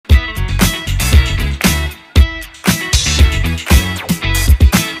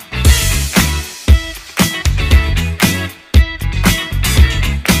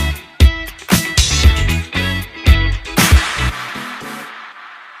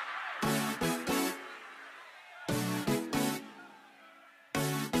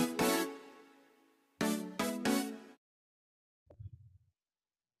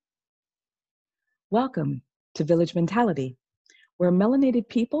Welcome to Village Mentality, where melanated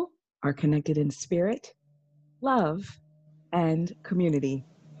people are connected in spirit, love, and community.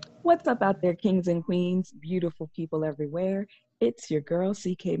 What's up out there, kings and queens, beautiful people everywhere? It's your girl,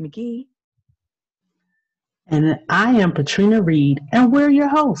 CK McGee. And I am Patrina Reed, and we're your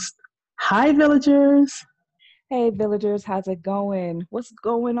hosts. Hi, villagers. Hey, villagers, how's it going? What's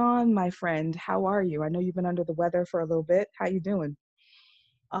going on, my friend? How are you? I know you've been under the weather for a little bit. How you doing?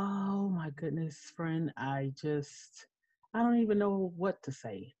 Oh my goodness, friend. I don't even know what to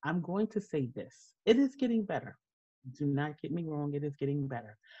say. I'm going to say this. It is getting better. Do not get me wrong, it is getting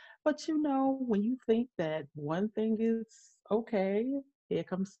better. But when you think that one thing is okay, here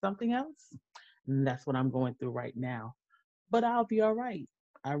comes something else. And that's what I'm going through right now. But I'll be all right.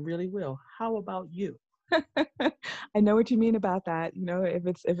 I really will. How about you? I know what you mean about that.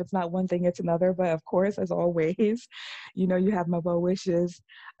 If it's not one thing, it's another. But of course, as always, you have my well wishes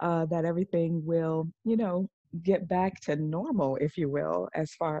that everything will, get back to normal, if you will,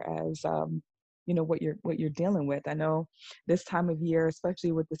 as far as what you're dealing with. I know this time of year,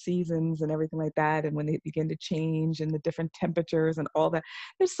 especially with the seasons and everything like that, and when they begin to change and the different temperatures and all that,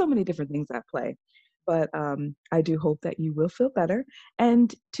 there's so many different things at play. But I do hope that you will feel better.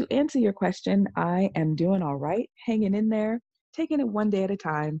 And to answer your question, I am doing all right, hanging in there, taking it one day at a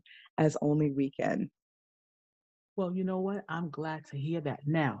time, as only we can. Well, you know what? I'm glad to hear that.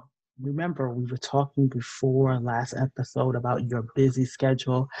 Now, remember, we were talking before last episode about your busy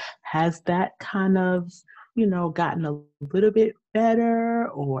schedule. Has that kind of, gotten a little bit better,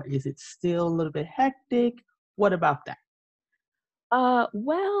 or is it still a little bit hectic? What about that?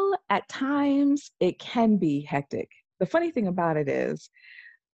 Well, at times it can be hectic. The funny thing about it is,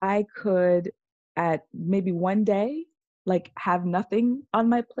 I could, at maybe one day, like have nothing on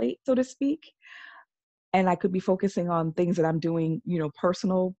my plate, so to speak, and I could be focusing on things that I'm doing,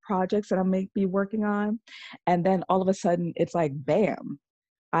 personal projects that I may be working on. And then all of a sudden it's like, bam,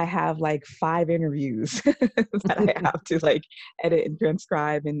 I have like five interviews that I have to like edit and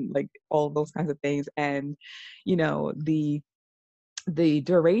transcribe and like all of those kinds of things. And, the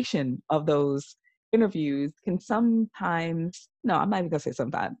duration of those interviews can sometimes, no, I'm not even gonna say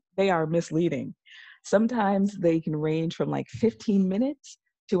sometimes, they are misleading. Sometimes they can range from like 15 minutes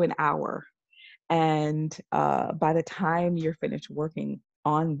to an hour, and by the time you're finished working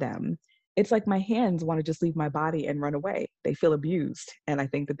on them, it's like my hands want to just leave my body and run away. They feel abused, and I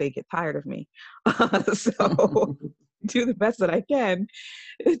think that they get tired of me. So do the best that I can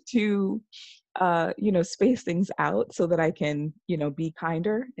to, space things out so that I can, be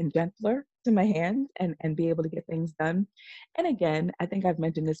kinder and gentler to my hands and be able to get things done. And again, I think I've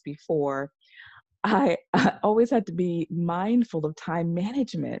mentioned this before. I always had to be mindful of time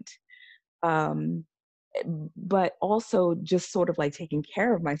management, um, but also just sort of like taking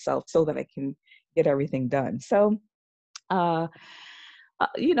care of myself so that I can get everything done. So, uh,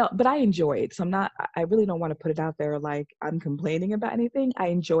 but I enjoy it. So I really don't want to put it out there like I'm complaining about anything. I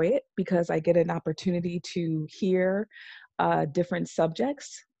enjoy it because I get an opportunity to hear different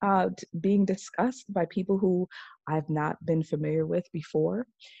subjects being discussed by people who I've not been familiar with before,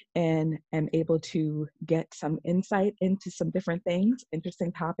 and am able to get some insight into some different things,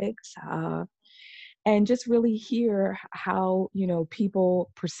 interesting topics. And just really hear how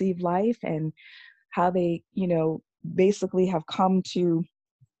people perceive life and how they basically have come to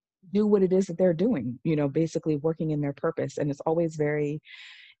do what it is that they're doing, basically working in their purpose. And it's always very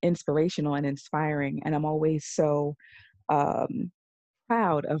inspirational and inspiring, and I'm always so um,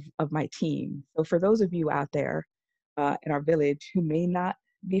 proud of my team. So for those of you out there in our village who may not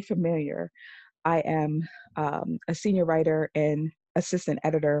be familiar, I am a senior writer and assistant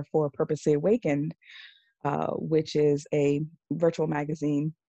editor for Purposely Awakened, which is a virtual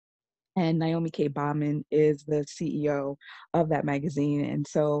magazine. And Naomi K. Bauman is the CEO of that magazine. And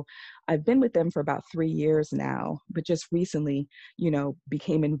so I've been with them for about 3 years now, but just recently,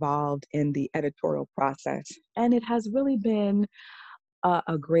 became involved in the editorial process. And it has really been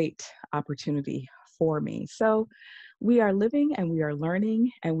a great opportunity for me. So we are living and we are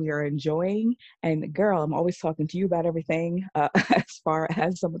learning and we are enjoying. And girl, I'm always talking to you about everything as far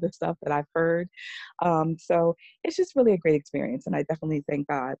as some of the stuff that I've heard. So it's just really a great experience. And I definitely thank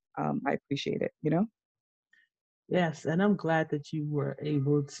God. I appreciate it. Yes, and I'm glad that you were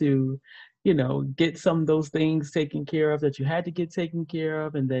able to, get some of those things taken care of that you had to get taken care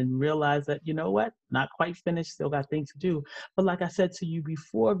of, and then realize that, you know what, not quite finished, still got things to do. But like I said to you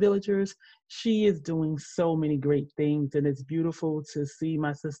before, villagers, she is doing so many great things, and it's beautiful to see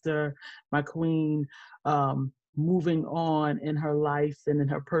my sister, my queen, moving on in her life and in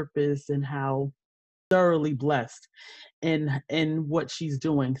her purpose, and how thoroughly blessed in what she's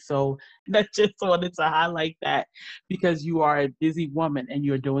doing. So I just wanted to highlight that because you are a busy woman and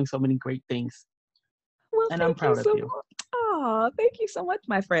you're doing so many great things. Well, And I'm thank you proud of so you. much. Oh, thank you so much,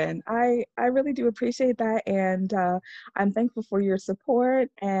 my friend. I really do appreciate that, and I'm thankful for your support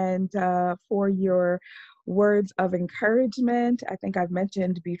and for your words of encouragement. I think I've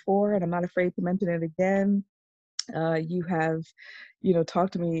mentioned before, and I'm not afraid to mention it again. You have,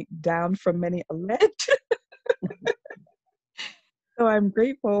 talked me down from many a ledge. So I'm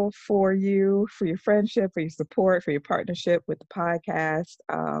grateful for you, for your friendship, for your support, for your partnership with the podcast.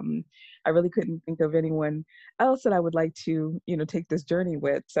 I really couldn't think of anyone else that I would like to, take this journey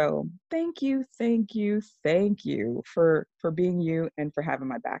with. So thank you, thank you, thank you for being you and for having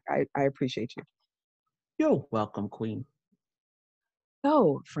my back. I appreciate you. You're welcome, Queen.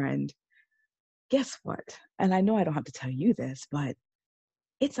 So, friend, guess what? And I know I don't have to tell you this, but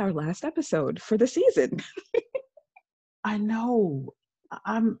it's our last episode for the season. I know.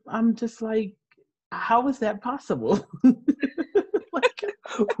 I'm just like, how is that possible? Like,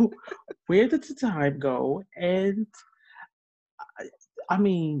 where did the time go? And I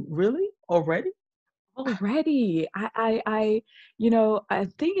mean, really? Already? Already, I'm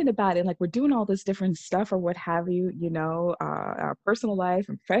thinking about it, like we're doing all this different stuff or what have you, our personal life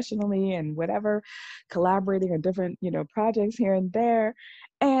and professionally and whatever, collaborating on different, projects here and there.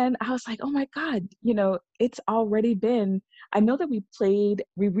 And I was like, oh my God, it's already been, I know that we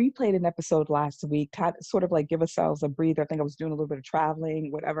replayed an episode last week, sort of like give ourselves a breather. I think I was doing a little bit of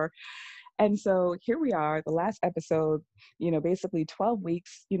traveling, whatever. And so here we are, the last episode, basically 12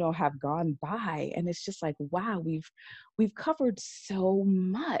 weeks, have gone by. And it's just like, wow, we've covered so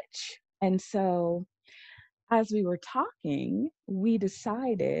much. And so as we were talking, we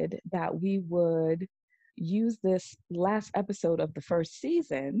decided that we would use this last episode of the first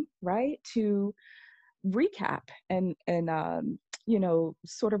season, right, to recap and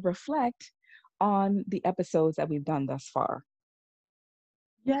sort of reflect on the episodes that we've done thus far.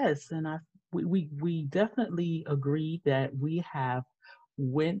 Yes, and we definitely agree that we have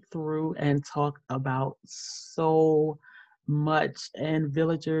went through and talked about so much. And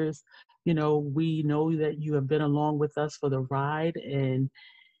villagers, we know that you have been along with us for the ride, and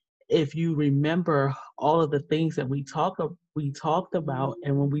if you remember all of the things that we talked about,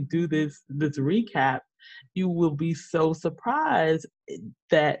 and when we do this recap, you will be so surprised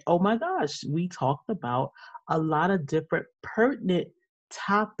that, oh my gosh, we talked about a lot of different pertinent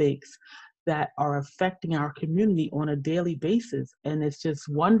topics that are affecting our community on a daily basis. And it's just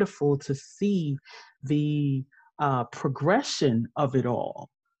wonderful to see the progression of it all.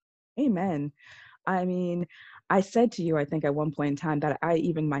 Amen. I mean, I said to you, I think at one point in time that I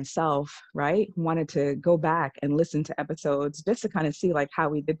even myself, right, wanted to go back and listen to episodes just to kind of see like how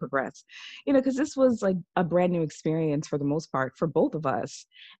we did progress, because this was like a brand new experience for the most part for both of us.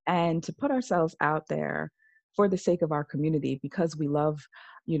 And to put ourselves out there for the sake of our community because we love,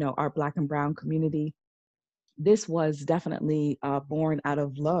 our Black and Brown community, this was definitely born out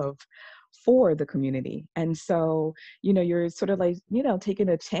of love for the community. And so, you're sort of like, taking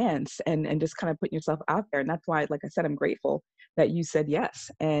a chance and just kind of putting yourself out there. And that's why, like I said, I'm grateful that you said yes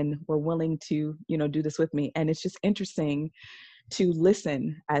and were willing to, do this with me. And it's just interesting to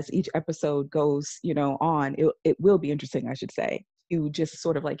listen as each episode goes, on. It will be interesting, I should say, to just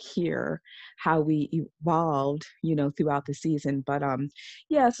sort of like hear how we evolved, throughout the season. But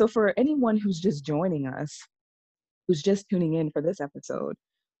yeah, so for anyone who's just joining us, who's just tuning in for this episode,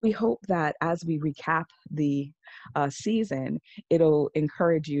 we hope that as we recap the season, it'll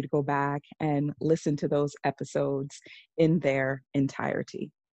encourage you to go back and listen to those episodes in their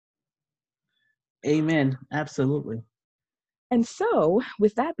entirety. Amen. Absolutely. And so,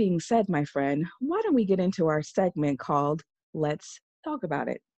 with that being said, my friend, why don't we get into our segment called Let's Talk About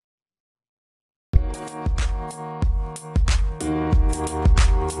It?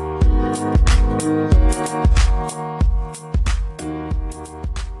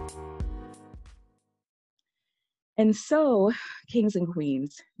 And so, kings and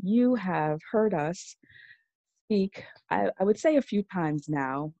queens, you have heard us speak, I would say a few times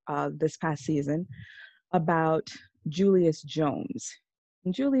now this past season, about Julius Jones.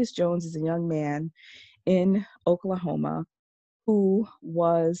 And Julius Jones is a young man in Oklahoma who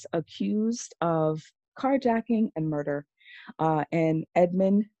was accused of carjacking and murder in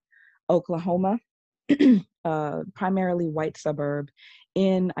Edmond, Oklahoma, primarily white suburb,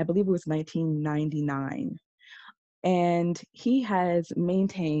 in, I believe it was 1999. And he has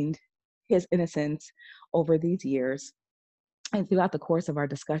maintained his innocence over these years. And throughout the course of our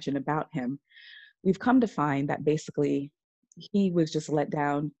discussion about him, we've come to find that basically he was just let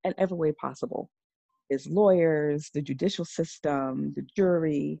down in every way possible. his lawyers, the judicial system, the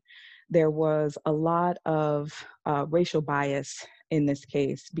jury. There was a lot of racial bias in this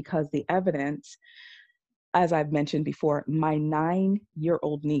case because the evidence, as I've mentioned before, my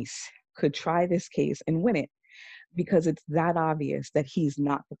 9-year-old niece could try this case and win it because it's that obvious that he's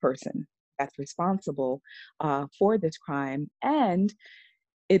not the person that's responsible for this crime. And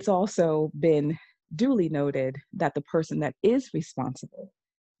it's also been duly noted that the person that is responsible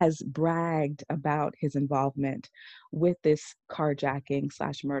has bragged about his involvement with this carjacking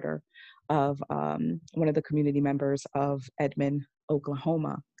slash murder of one of the community members of Edmond,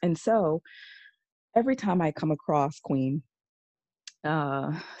 Oklahoma. And so every time I come across Queen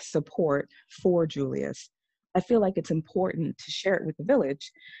support for Julius, I feel like it's important to share it with the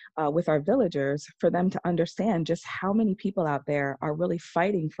village, with our villagers, for them to understand just how many people out there are really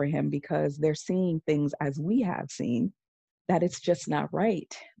fighting for him because they're seeing things as we have seen, that it's just not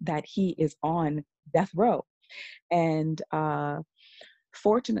right, that he is on death row. And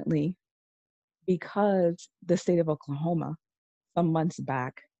fortunately, because the state of Oklahoma, some months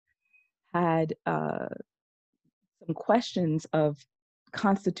back, had some questions of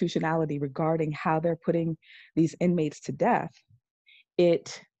constitutionality regarding how they're putting these inmates to death,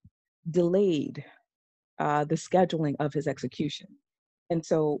 it delayed the scheduling of his execution. And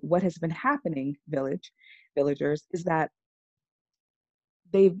so, what has been happening, villagers, is that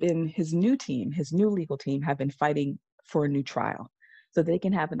they've been his new legal team, have been fighting for a new trial, so they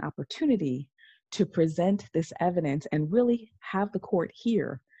can have an opportunity to present this evidence and really have the court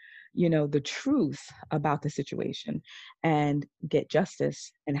hear, the truth about the situation and get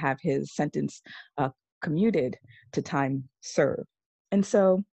justice and have his sentence commuted to time served. And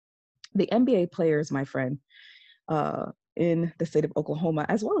so the NBA players, my friend, in the state of Oklahoma,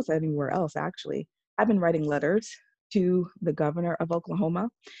 as well as anywhere else, actually, have been writing letters to the governor of Oklahoma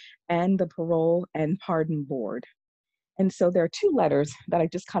and the parole and pardon board. And so there are two letters that I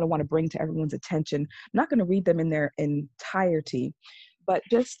just kind of want to bring to everyone's attention. I'm not going to read them in their entirety, but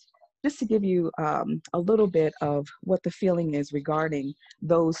just to give you a little bit of what the feeling is regarding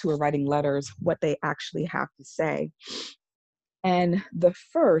those who are writing letters, what they actually have to say. And the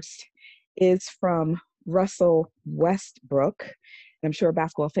first is from Russell Westbrook. And I'm sure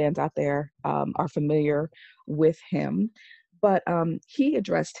basketball fans out there are familiar with him. But he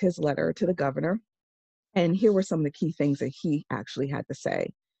addressed his letter to the governor. And here were some of the key things that he actually had to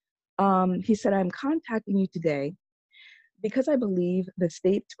say. He said, I'm contacting you today because I believe the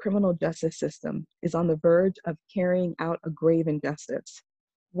state's criminal justice system is on the verge of carrying out a grave injustice,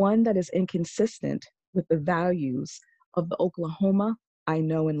 one that is inconsistent with the values of the Oklahoma I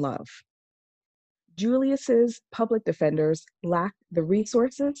know and love. Julius's public defenders lack the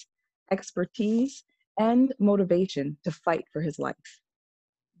resources, expertise, and motivation to fight for his life.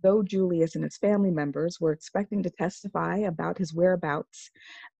 Though Julius and his family members were expecting to testify about his whereabouts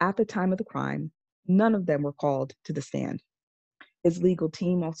at the time of the crime, none of them were called to the stand. His legal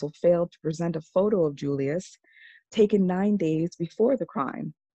team also failed to present a photo of Julius taken 9 days before the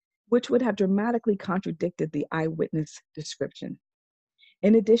crime, which would have dramatically contradicted the eyewitness description.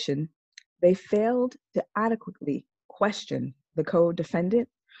 In addition, they failed to adequately question the co-defendant,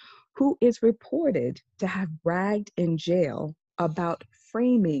 who is reported to have bragged in jail about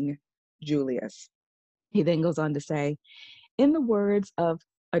framing Julius. He then goes on to say, in the words of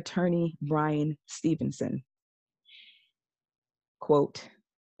attorney Brian Stevenson, quote,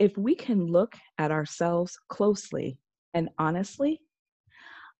 if we can look at ourselves closely and honestly,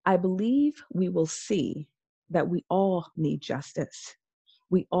 I believe we will see that we all need justice.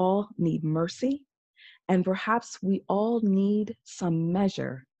 We all need mercy, and perhaps we all need some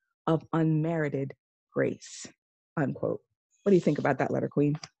measure of unmerited grace, unquote. What do you think about that letter,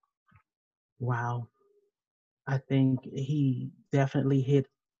 Queen? Wow. I think he definitely hit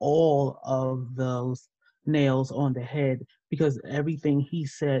all of those nails on the head because everything he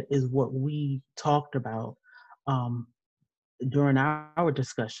said is what we talked about um, during our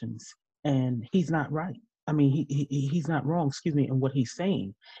discussions. And he's not right. I mean, he's not wrong, excuse me, in what he's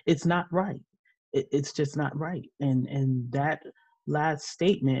saying. It's not right. It's just not right. And that last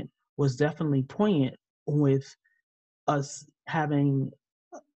statement was definitely poignant with us having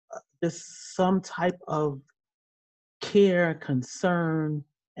just some type of care, concern,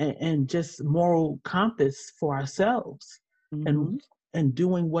 and just moral compass for ourselves, and Mm-hmm. and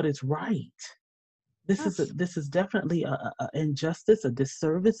doing what is right. Yes. This is definitely a injustice, a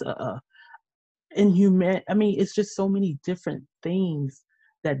disservice, inhuman. I mean, it's just so many different things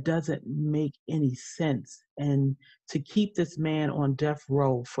that doesn't make any sense. And to keep this man on death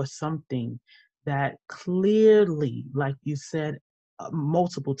row for something that clearly, like you said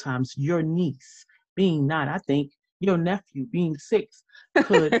multiple times, your niece being 9, I think your nephew being 6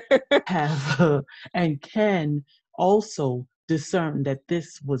 could have and can also discern that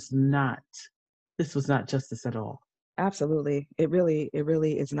this was not justice at all. Absolutely. It really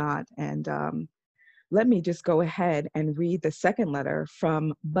is not. And let me just go ahead and read the second letter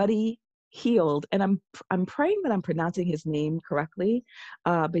from Buddy Healed, and I'm praying that I'm pronouncing his name correctly,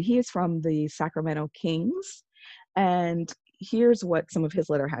 but he is from the Sacramento Kings, and here's what some of his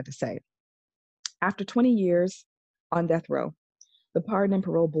letter had to say. After 20 years on death row, the Pardon and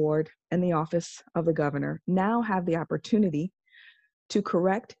Parole Board and the Office of the Governor now have the opportunity to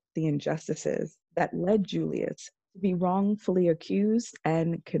correct the injustices that led Julius to be wrongfully accused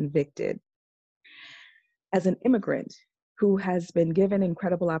and convicted. As an immigrant who has been given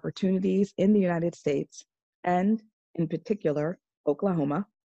incredible opportunities in the United States and, in particular, Oklahoma,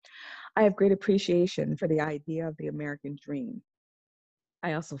 I have great appreciation for the idea of the American dream.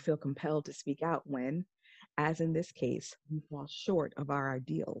 I also feel compelled to speak out when, as in this case, we fall short of our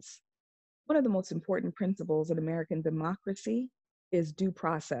ideals. One of the most important principles in American democracy is due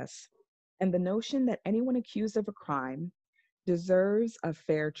process, and the notion that anyone accused of a crime deserves a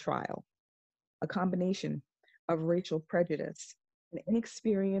fair trial. A combination of racial prejudice, an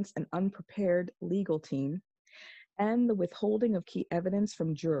inexperienced and unprepared legal team, and the withholding of key evidence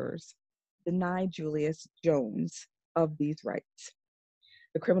from jurors deny Julius Jones of these rights.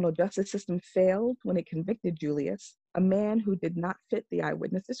 The criminal justice system failed when it convicted Julius, a man who did not fit the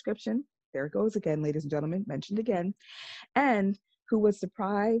eyewitness description. There it goes again, ladies and gentlemen, mentioned again, and who was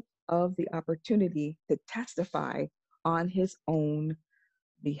deprived of the opportunity to testify on his own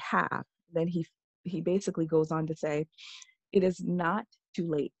behalf. Then he basically goes on to say, it is not too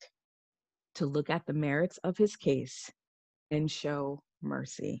late to look at the merits of his case and show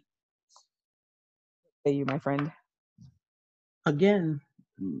mercy. Say you, my friend. Again,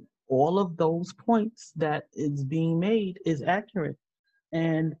 all of those points that is being made is accurate.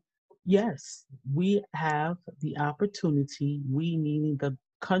 And yes, we have the opportunity, we meaning the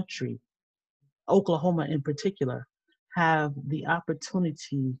country, Oklahoma in particular, have the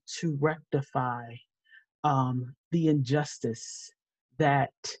opportunity to rectify the injustice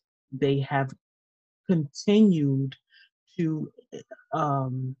that they have continued to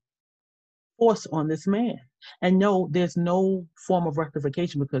um, force on this man. And no, there's no form of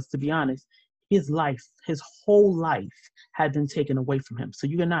rectification because, to be honest, his whole life had been taken away from him. So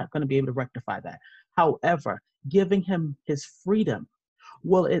you're not going to be able to rectify that. However, giving him his freedom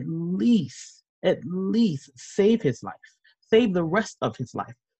will at least save his life, save the rest of his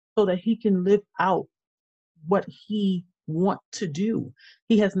life, so that he can live out what he want to do.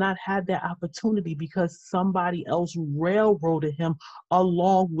 He has not had that opportunity because somebody else railroaded him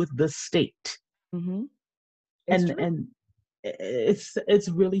along with the state. Mm-hmm. It's and true. and it's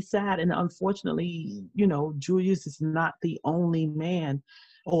really sad, and unfortunately, Julius is not the only man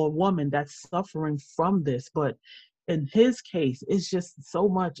or woman that's suffering from this, but in his case it's just so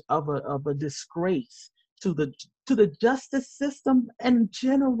much of a disgrace to the justice system in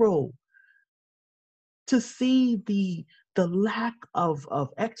general, to see the lack of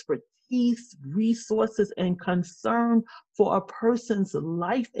expertise, resources, and concern for a person's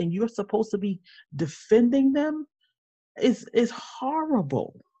life, and you're supposed to be defending them is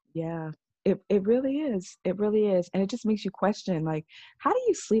horrible. Yeah, it really is. It really is. And it just makes you question, like, how do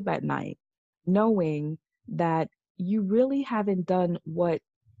you sleep at night knowing that you really haven't done what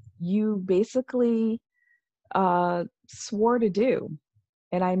you basically swore to do?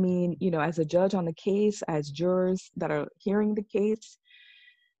 And I mean, as a judge on the case, as jurors that are hearing the case,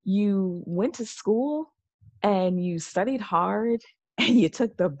 you went to school and you studied hard and you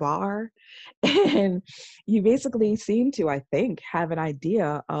took the bar and you basically seem to, I think, have an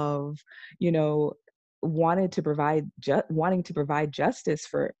idea of, you know, wanting to provide justice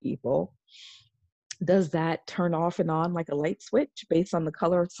for people. Does that turn off and on like a light switch based on the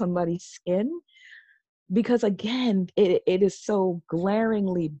color of somebody's skin? Because again, it is so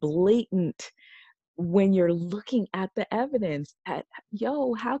glaringly blatant when you're looking at the evidence at,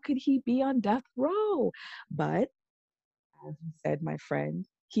 yo, how could he be on death row? But as you said, my friend,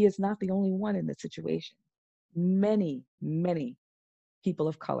 he is not the only one in this situation. Many, many people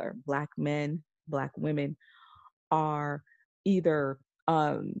of color, Black men, Black women, are either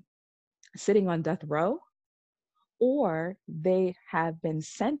sitting on death row or they have been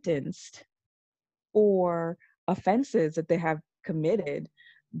sentenced for offenses that they have committed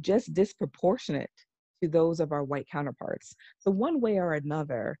just disproportionate to those of our white counterparts. So one way or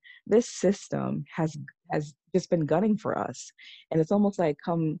another, this system has just been gunning for us. And it's almost like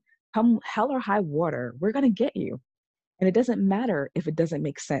come hell or high water, we're gonna get you. And it doesn't matter if it doesn't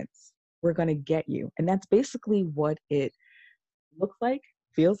make sense. we're going to get you. And that's basically what it looks like,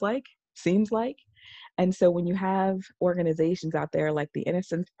 feels like, seems like. And so when you have organizations out there like the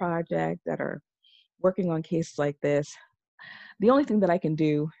Innocence Project that are working on cases like this, the only thing that I can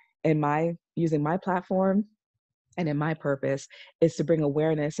do in my using my platform and in my purpose is to bring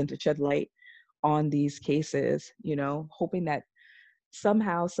awareness and to shed light on these cases, hoping that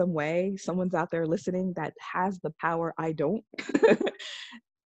somehow, some way, someone's out there listening that has the power I don't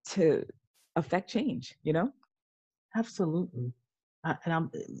to affect change. Absolutely. And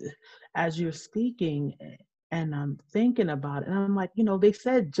as you're speaking, and I'm thinking about it, and I'm like, they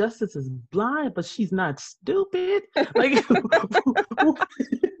said justice is blind, but she's not stupid. Like,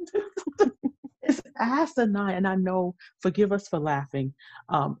 it's asinine. And I know, forgive us for laughing.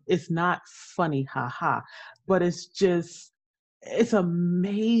 It's not funny, haha, but it's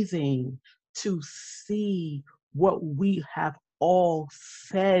amazing to see what we have all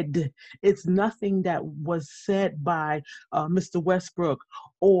said. It's nothing that was said by Mr. Westbrook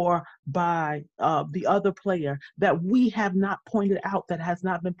or by the other player that we have not pointed out, that has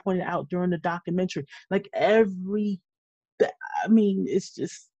not been pointed out during the documentary. Like I mean, it's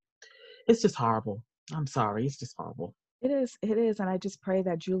just horrible. I'm sorry, it's just horrible. It is. And I just pray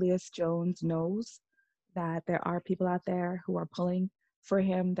that Julius Jones knows that there are people out there who are pulling for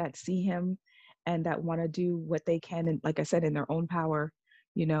him, that see him, and that want to do what they can. And like I said, in their own power,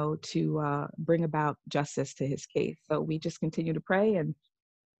 to bring about justice to his case. So we just continue to pray. And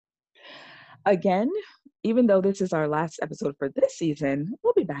again, even though this is our last episode for this season,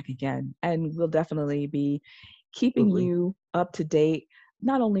 we'll be back again. And we'll definitely be keeping Absolutely. you up to date,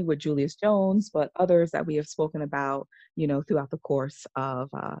 not only with Julius Jones, but others that we have spoken about, throughout the course of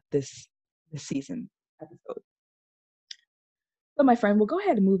this season episode. So, my friend, we'll go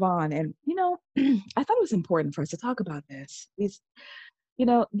ahead and move on. And, I thought it was important for us to talk about this.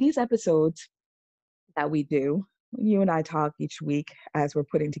 These episodes that we do, you and I talk each week as we're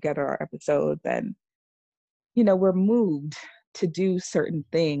putting together our episodes, and, we're moved to do certain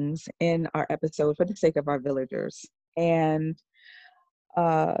things in our episode for the sake of our villagers. And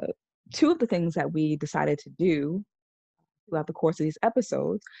uh, two of the things that we decided to do throughout the course of these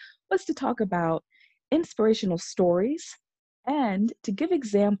episodes was to talk about inspirational stories and to give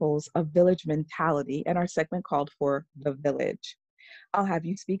examples of village mentality in our segment called For the Village. I'll have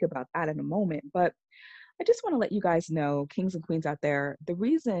you speak about that in a moment, but I just want to let you guys know, kings and queens out there, the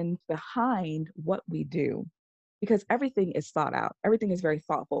reason behind what we do, because everything is thought out, everything is very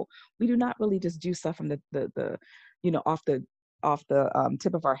thoughtful. We do not really just do stuff from the off the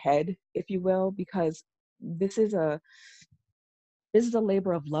tip of our head, if you will, because this is a this is a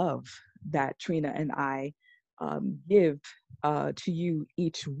labor of love that Trina and I give to you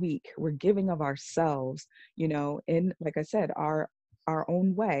each week. We're giving of ourselves, in, like I said, our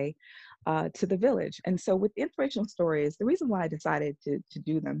own way to the village. And so with the inspirational stories, the reason why I decided to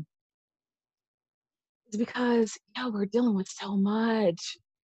do them is because, we're dealing with so much.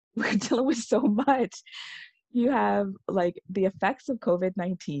 We're dealing with so much. You have like the effects of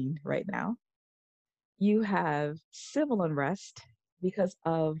COVID-19 right now. You have civil unrest because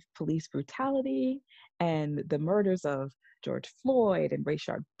of police brutality and the murders of George Floyd and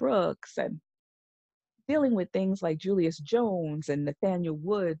Rayshard Brooks, and dealing with things like Julius Jones and Nathaniel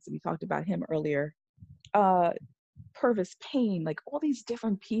Woods. We talked about him earlier. Uh, Purvis Payne, like all these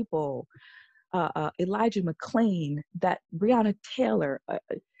different people, Elijah McClain, that Breonna Taylor,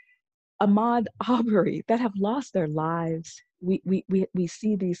 Ahmaud Arbery, that have lost their lives. We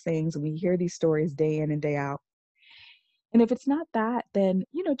see these things, we hear these stories day in and day out. And if it's not that, then,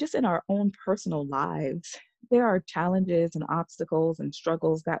 just in our own personal lives, there are challenges and obstacles and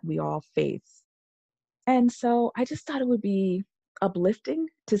struggles that we all face. And so I just thought it would be uplifting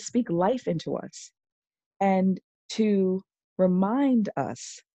to speak life into us and to remind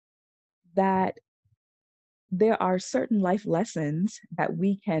us that there are certain life lessons that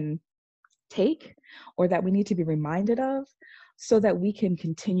we can take or that we need to be reminded of so that we can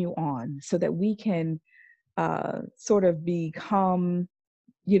continue on, so that we can sort of become,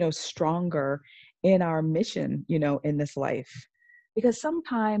 stronger in our mission, in this life. Because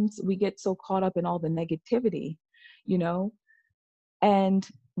sometimes we get so caught up in all the negativity, you know, and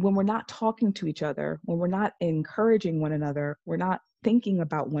when we're not talking to each other, when we're not encouraging one another, we're not thinking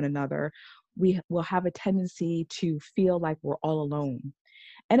about one another, we will have a tendency to feel like we're all alone.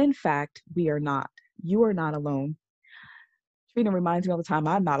 And in fact, we are not. You are not alone. Trina reminds me all the time,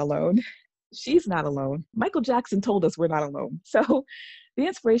 I'm not alone. She's not alone. Michael Jackson told us we're not alone. So the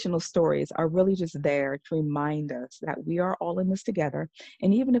inspirational stories are really just there to remind us that we are all in this together.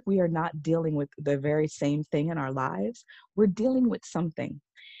 And even if we are not dealing with the very same thing in our lives, we're dealing with something.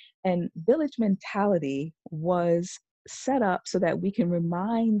 And village mentality was set up so that we can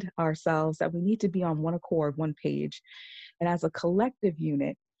remind ourselves that we need to be on one accord, one page, and as a collective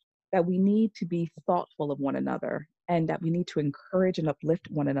unit, that we need to be thoughtful of one another and that we need to encourage and uplift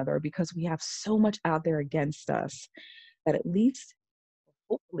one another because we have so much out there against us that at least,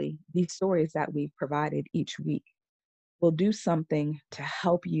 hopefully, these stories that we've provided each week will do something to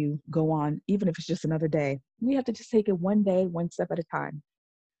help you go on, even if it's just another day. We have to just take it one day, one step at a time.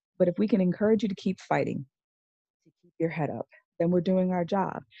 But if we can encourage you to keep fighting, to keep your head up, then we're doing our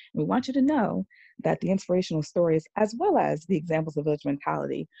job. And we want you to know that the inspirational stories, as well as the examples of village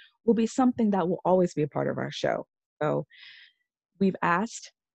mentality, will be something that will always be a part of our show. So we've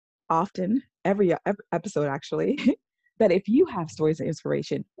asked often, every episode actually, that if you have stories of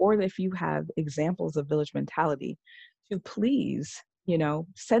inspiration or if you have examples of village mentality, to please,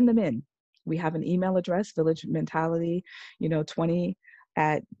 send them in. We have an email address, village mentality, 20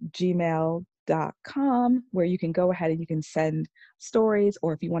 at gmail.com, where you can go ahead and you can send stories,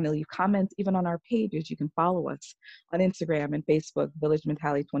 or if you want to leave comments, even on our pages, you can follow us on Instagram and Facebook, Village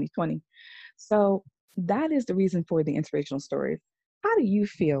Mentality 2020. So that is the reason for the inspirational stories. How do you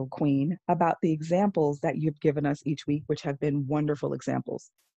feel, Queen, about the examples that you've given us each week, which have been wonderful examples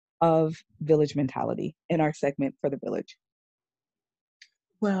of village mentality in our segment for the village?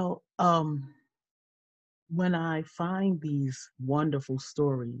 Well, when I find these wonderful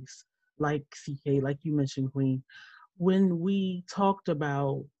stories, like CK, like you mentioned, Queen, when we talked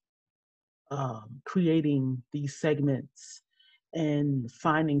about creating these segments and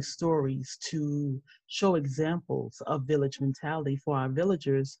finding stories to show examples of village mentality for our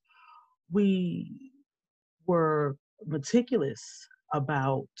villagers, we were meticulous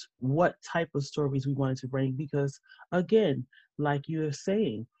about what type of stories we wanted to bring because, again, like you're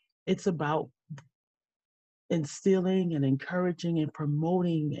saying, it's about instilling and encouraging and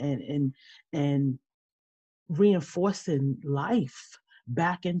promoting and reinforcing life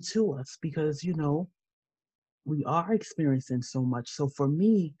back into us because we are experiencing so much. So for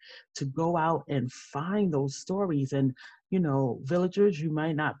me to go out and find those stories and villagers, you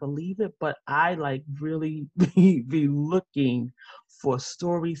might not believe it, but I like really be looking for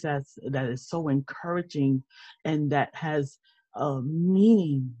stories that is so encouraging and that has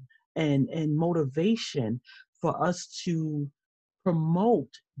meaning and motivation for us to promote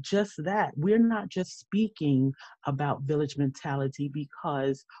just that. We're not just speaking about village mentality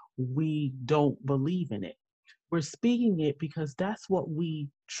because we don't believe in it. We're speaking it because that's what we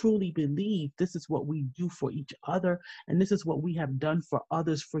truly believe. This is what we do for each other. And this is what we have done for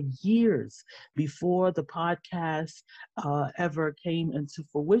others for years before the podcast ever came into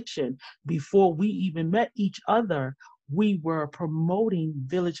fruition. Before we even met each other, we were promoting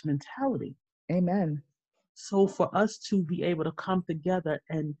village mentality. Amen. So for us to be able to come together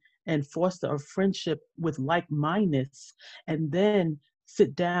and foster a friendship with like-mindedness and then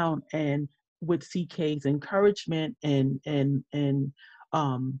sit down and with CK's encouragement and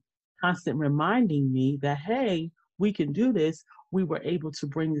um constant reminding me that hey, we can do this, we were able to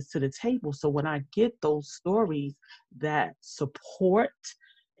bring this to the table. So when I get those stories that support,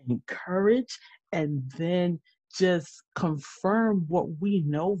 encourage, and then just confirm what we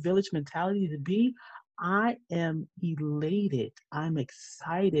know village mentality to be, I am elated. I'm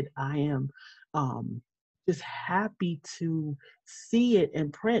excited. I am um, just happy to see it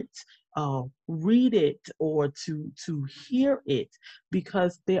in print, read it, or to hear it,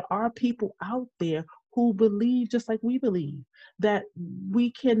 because there are people out there who believe just like we believe that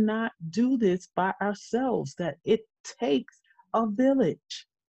we cannot do this by ourselves. That it takes a village,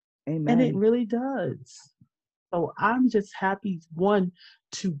 and it Amen. really does. So I'm just happy, one,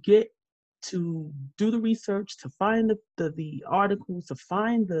 to get to do the research, to find the articles, to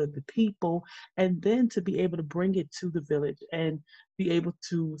find the people, and then to be able to bring it to the village and be able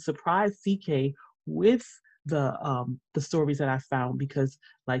to surprise CK with the stories that I found, because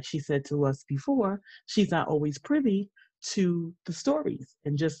like she said to us before, she's not always privy to the stories.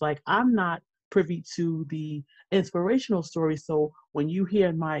 And just like I'm not privy to the inspirational stories. So when you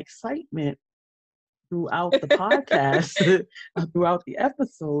hear my excitement throughout the podcast, throughout the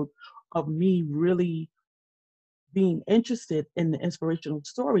episode, of me really being interested in the inspirational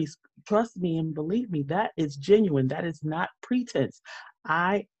stories, trust me and believe me, that is genuine. That is not pretense.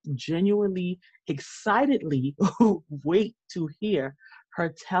 I genuinely, excitedly wait to hear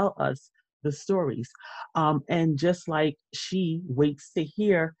her tell us the stories. And just like she waits to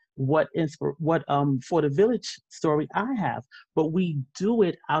hear what for the village story I have, but we do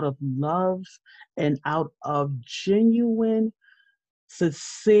it out of love and out of genuine,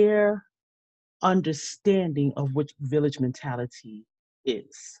 sincere understanding of which village mentality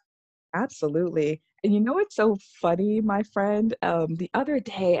is. Absolutely. And you know what's so funny, my friend? The other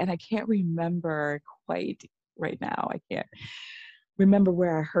day, and I can't remember quite right now, I can't remember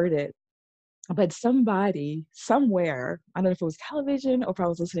where I heard it, but somebody somewhere, I don't know if it was television or if I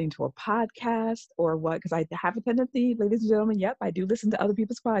was listening to a podcast or what, because I have a tendency, ladies and gentlemen, yep, I do listen to other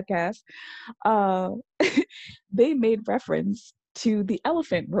people's podcasts. Uh, they made reference to the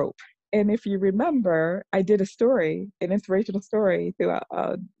elephant rope. And if you remember, I did a story, an inspirational story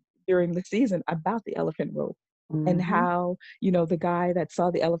throughout during the season about the elephant rope and Hmm. how, the guy that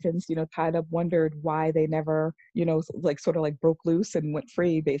saw the elephants, tied up wondered why they never, like sort of like broke loose and went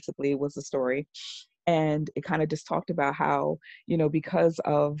free, basically was the story. And it kind of just talked about how, because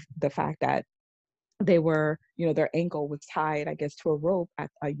of the fact that they were, their ankle was tied, I guess, to a rope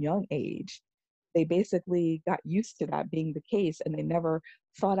at a young age, they basically got used to that being the case and they never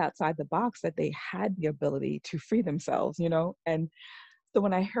thought outside the box that they had the ability to free themselves, and so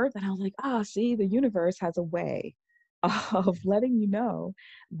when I heard that, I was like, ah, see, the universe has a way of letting you know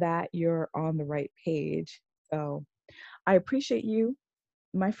that you're on the right page. So I appreciate you,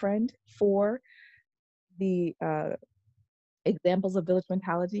 my friend, for the examples of village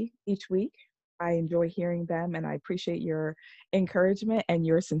mentality each week. I enjoy hearing them and I appreciate your encouragement and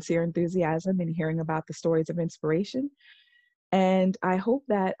your sincere enthusiasm in hearing about the stories of inspiration. And I hope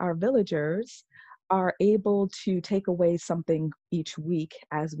that our villagers are able to take away something each week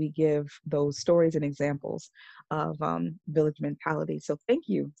as we give those stories and examples of village mentality. So thank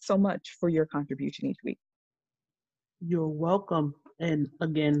you so much for your contribution each week. You're welcome. And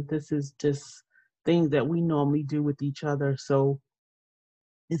again, this is just things that we normally do with each other. So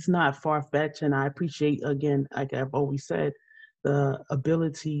it's not far fetched. And I appreciate, again, like I've always said, the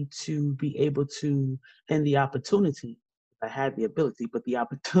ability to be able to, and the opportunity. I had the ability, but the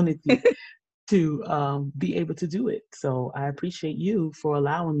opportunity to be able to do it. So I appreciate you for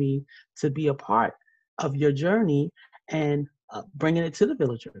allowing me to be a part of your journey and bringing it to the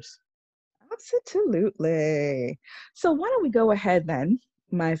villagers. Absolutely. So why don't we go ahead then,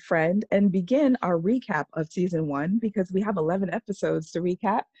 my friend, and begin our recap of season one because we have 11 episodes to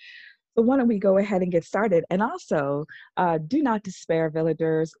recap. So why don't we go ahead and get started? And also, do not despair,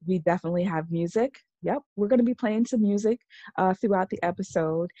 villagers. We definitely have music. Yep, we're going to be playing some music throughout the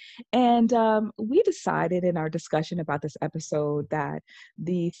episode. And we decided in our discussion about this episode that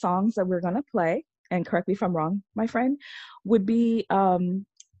the songs that we're going to play, and correct me if I'm wrong, my friend, would be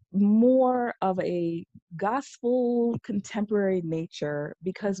more of a gospel contemporary nature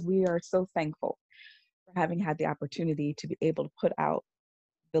because we are so thankful for having had the opportunity to be able to put out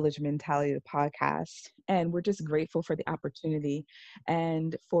Village Mentality, the podcast. And we're just grateful for the opportunity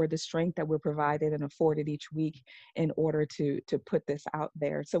and for the strength that we're provided and afforded each week in order to put this out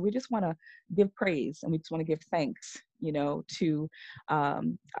there. So we just want to give praise and we just want to give thanks, to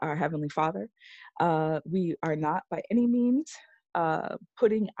our Heavenly Father. We are not by any means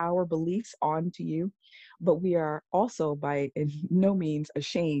putting our beliefs onto you, but we are also by no means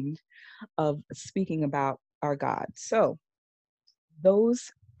ashamed of speaking about our God. So those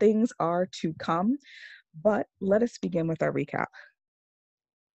things are to come, but let us begin with our recap.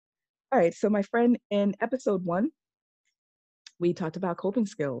 All right, so my friend, in episode one, we talked about coping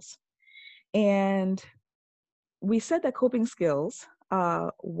skills. And we said that coping skills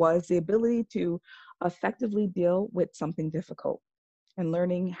was the ability to effectively deal with something difficult and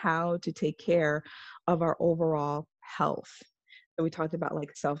learning how to take care of our overall health. So we talked about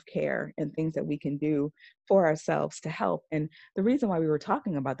like self-care and things that we can do for ourselves to help. And the reason why we were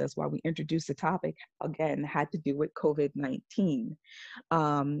talking about this, why we introduced the topic again, had to do with COVID-19.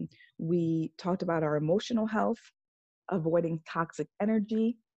 Um, we talked about our emotional health, avoiding toxic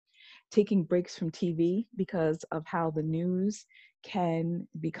energy, taking breaks from TV because of how the news can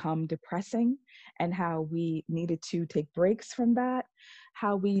become depressing and how we needed to take breaks from that,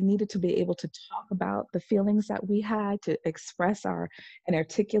 how we needed to be able to talk about the feelings that we had to express our and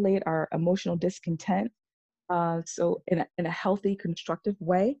articulate our emotional discontent. So in a healthy, constructive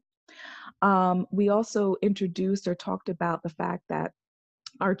way. We also introduced or talked about the fact that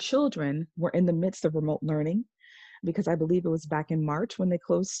our children were in the midst of remote learning because I believe it was back in March when they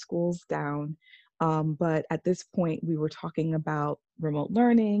closed schools down. But at this point, we were talking about remote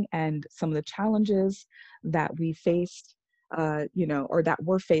learning and some of the challenges that we faced, or that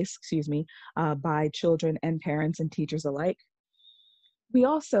were faced, excuse me, by children and parents and teachers alike. We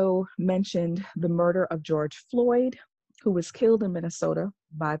also mentioned the murder of George Floyd, who was killed in Minnesota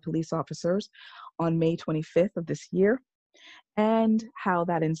by police officers on May 25th of this year and how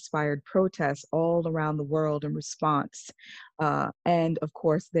that inspired protests all around the world in response. And of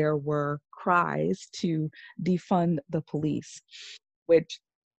course, there were cries to defund the police, which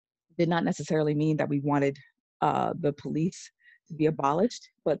did not necessarily mean that we wanted the police to be abolished,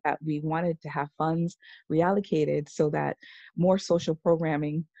 but that we wanted to have funds reallocated so that more social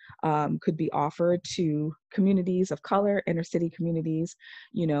programming could be offered to communities of color, inner city communities,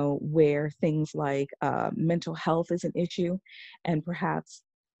 where things like mental health is an issue, and perhaps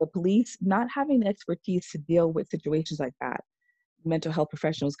the police not having the expertise to deal with situations like that. Mental health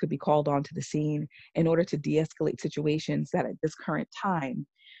professionals could be called onto the scene in order to de-escalate situations that at this current time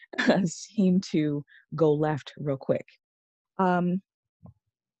seem to go left real quick. Um,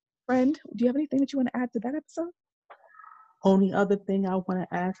 Friend, do you have anything that you want to add to that episode? Only other thing I want to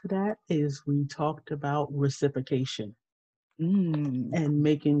add to that is we talked about reciprocation Mm. and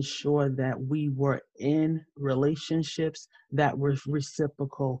making sure that we were in relationships that were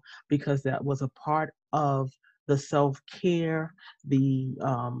reciprocal, because that was a part of the self-care, the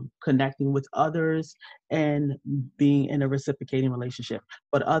connecting with others, and being in a reciprocating relationship.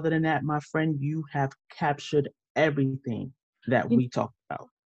 But other than that, my friend, you have captured everything that You, we talked about.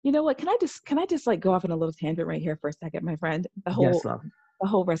 you know what? Can I just like go off on a little tangent right here for a second, my friend? The Yes, whole love. the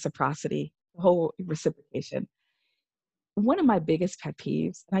whole reciprocity, the whole reciprocation. One of my biggest pet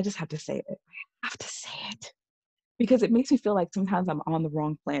peeves, and I just have to say it. I have to say it because it makes me feel like sometimes I'm on the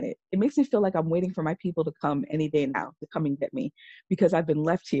wrong planet. It makes me feel like I'm waiting for my people to come any day now to come and get me because I've been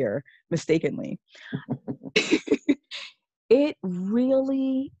left here mistakenly. It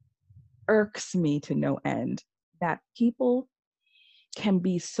really irks me to no end that people can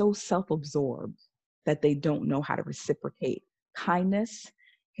be so self absorbed that they don't know how to reciprocate kindness,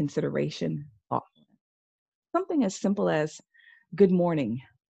 consideration, thoughtfulness. Something as simple as, good morning,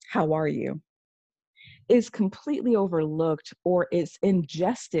 how are you, is completely overlooked or is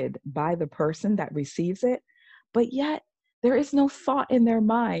ingested by the person that receives it, but yet there is no thought in their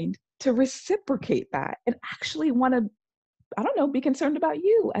mind to reciprocate that and actually want to, I don't know, be concerned about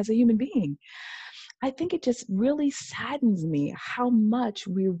you as a human being. I think it just really saddens me how much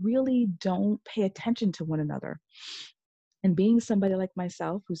we really don't pay attention to one another. And being somebody like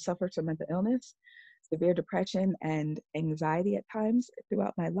myself who suffers from mental illness, severe depression, and anxiety at times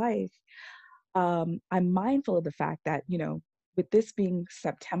throughout my life, I'm mindful of the fact that, with this being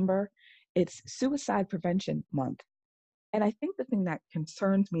September, it's Suicide Prevention Month. And I think the thing that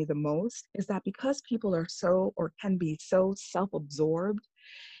concerns me the most is that because people are so or can be so self absorbed,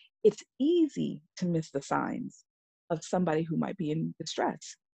 it's easy to miss the signs of somebody who might be in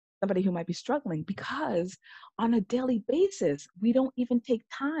distress, somebody who might be struggling, because on a daily basis, we don't even take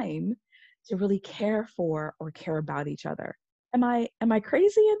time to really care for or care about each other. Am I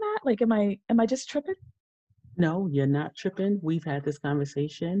crazy in that? Like am I just tripping? No, you're not tripping. We've had this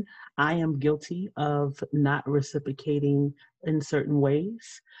conversation. I am guilty of not reciprocating in certain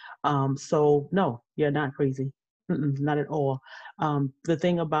ways. So no, you're not crazy. Not at all. The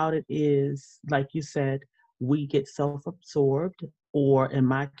thing about it is, like you said, we get self-absorbed, or in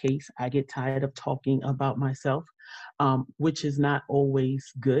my case, I get tired of talking about myself, which is not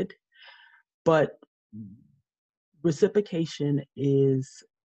always good. But reciprocation is,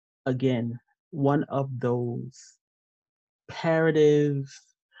 again, one of those imperative,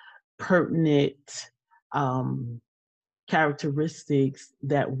 pertinent um, characteristics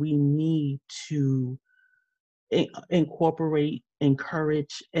that we need to incorporate,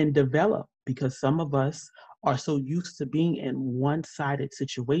 encourage, and develop, because some of us are so used to being in one sided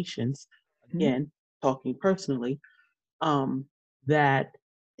situations, Mhm. again, talking personally, um, that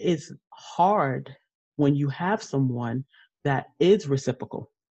it's hard when you have someone that is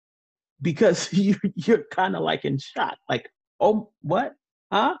reciprocal, because you're kind of like in shock, like, oh, what,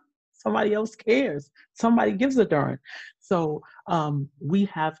 huh? Somebody else cares, somebody gives a darn. So we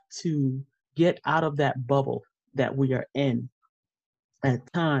have to get out of that bubble that we are in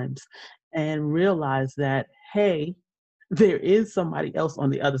at times and realize that, hey, there is somebody else on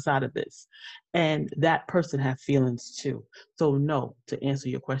the other side of this, and that person have feelings too. So no, to answer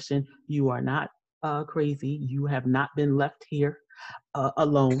your question, you are not crazy. You have not been left here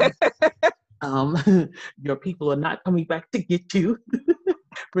alone. um, your people are not coming back to get you.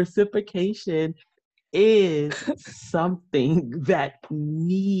 Reciprocation is something that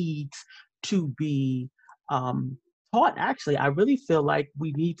needs to be um, taught. Actually, I really feel like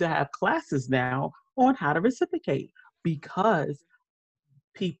we need to have classes now on how to reciprocate, because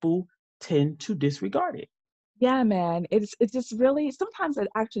people tend to disregard it. Yeah, man. It's just really sometimes it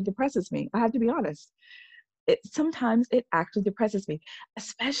actually depresses me. I have to be honest. sometimes it actually depresses me,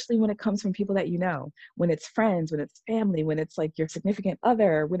 especially when it comes from people that you know, when it's friends, when it's family, when it's like your significant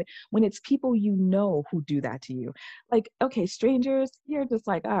other, when it's people you know who do that to you. Like, okay, strangers, you're just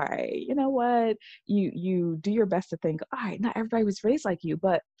like, all right, you know what? You do your best to think, all right, not everybody was raised like you,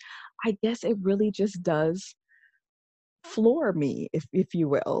 but I guess it really just does floor me, if you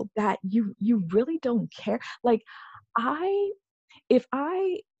will, that you really don't care. Like, I if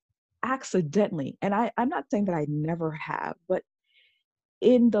I accidentally, and I'm not saying that I never have, but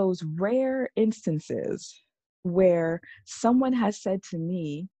in those rare instances where someone has said to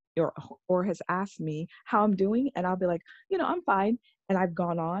me, or has asked me how I'm doing, and I'll be like, I'm fine, and I've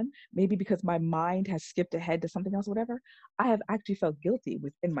gone on, maybe because my mind has skipped ahead to something else, whatever. I have actually felt guilty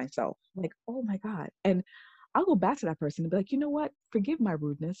within myself, like, oh my God. And I'll go back to that person and be like, you know what? Forgive my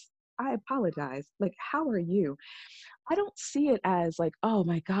rudeness. I apologize. Like, how are you? I don't see it as like, oh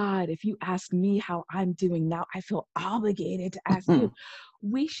my God, if you ask me how I'm doing now, I feel obligated to ask you.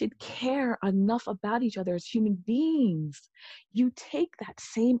 We should care enough about each other as human beings. You take that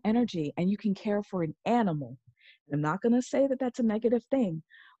same energy and you can care for an animal. I'm not going to say that that's a negative thing,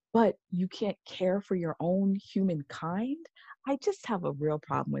 but you can't care for your own humankind. I just have a real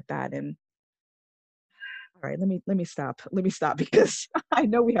problem with that. And all right, let me stop. Let me stop because I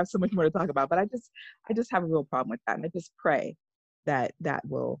know we have so much more to talk about, but I just have a real problem with that. And I just pray that that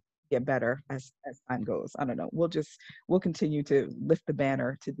will get better as time goes. I don't know. We'll continue to lift the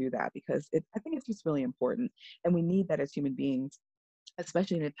banner to do that because I think it's just really important. And we need that as human beings,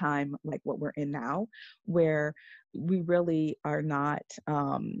 especially in a time like what we're in now, where we really are not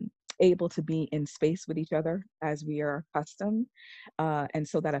able to be in space with each other as we are accustomed. And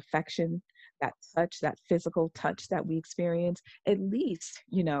so that affection, that touch, that physical touch that we experience, at least,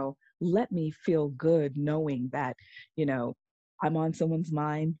 let me feel good knowing that, you know, I'm on someone's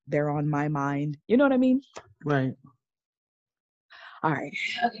mind, they're on my mind. You know what I mean? Right. All right.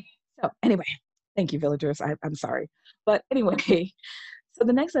 Okay. So, anyway, thank you, villagers. I'm sorry. But anyway, so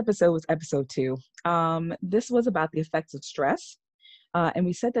the next episode was episode 2. This was about the effects of stress. And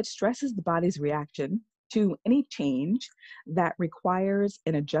we said that stress is the body's reaction to any change that requires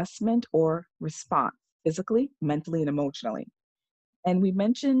an adjustment or response, physically, mentally, and emotionally. And we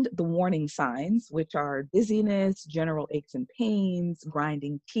mentioned the warning signs, which are dizziness, general aches and pains,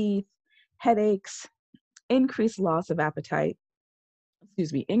 grinding teeth, headaches, increased loss of appetite,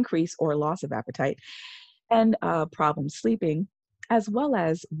 increase or loss of appetite, and problem sleeping, as well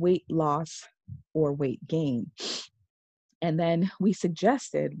as weight loss or weight gain. And then we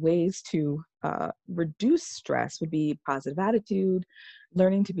suggested ways to reduce stress would be positive attitude,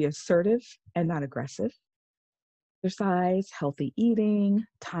 learning to be assertive and not aggressive, exercise, healthy eating,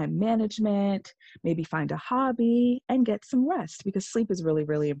 time management, maybe find a hobby and get some rest because sleep is really,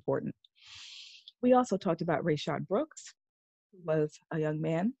 really important. We also talked about Rayshard Brooks, who was a young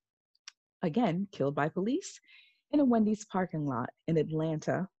man, again, killed by police in a Wendy's parking lot in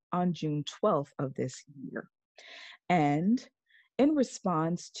Atlanta on June 12th of this year. And in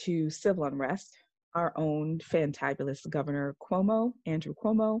response to civil unrest, our own fantabulous Governor Cuomo, Andrew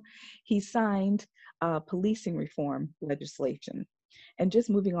Cuomo, he signed policing reform legislation. And just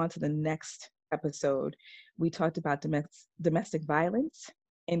moving on to the next episode, we talked about domestic violence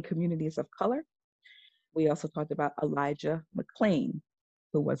in communities of color. We also talked about Elijah McClain,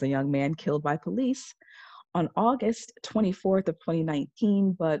 who was a young man killed by police on August 24th of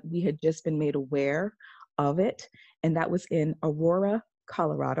 2019, but we had just been made aware of it, and that was in Aurora,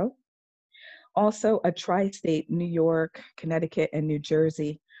 Colorado. Also, a tri-state, New York, Connecticut, and New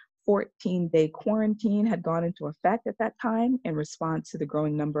Jersey 14-day quarantine had gone into effect at that time in response to the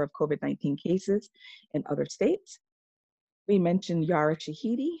growing number of COVID-19 cases in other states. We mentioned Yara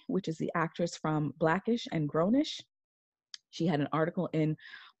Shahidi, which is the actress from Blackish and Grownish. She had an article in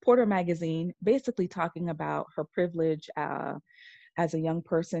Porter Magazine basically talking about her privilege as a young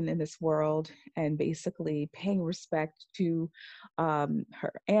person in this world and basically paying respect to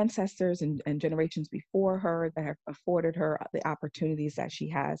her ancestors and generations before her that have afforded her the opportunities that she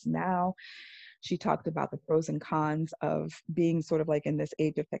has now. She talked about the pros and cons of being sort of like in this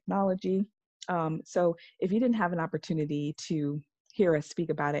age of technology. So if you didn't have an opportunity to hear us speak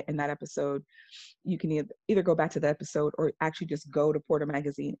about it in that episode, you can either go back to the episode or actually just go to Porter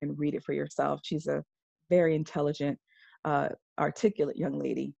Magazine and read it for yourself. She's a very intelligent, articulate young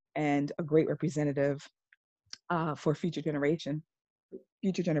lady and a great representative for future generations.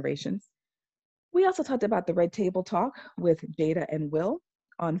 We also talked about the Red Table Talk with Jada and Will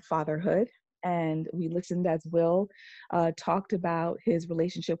on fatherhood. And we listened as Will talked about his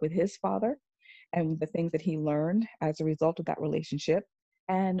relationship with his father and the things that he learned as a result of that relationship.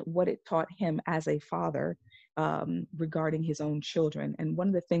 and what it taught him as a father regarding his own children. And one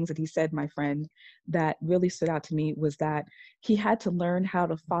of the things that he said, my friend, that really stood out to me was that he had to learn how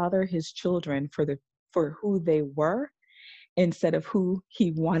to father his children for who they were instead of who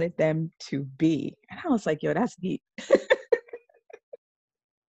he wanted them to be. And I was like, yo, that's deep.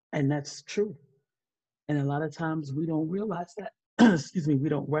 And that's true. And a lot of times we don't realize that. Excuse me, we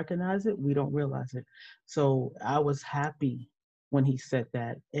don't recognize it, we don't realize it. So I was happy when he said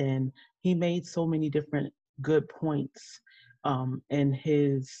that. And he made so many different good points in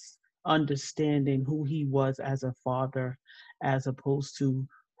his understanding who he was as a father, as opposed to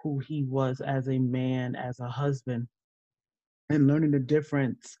who he was as a man, as a husband, and learning the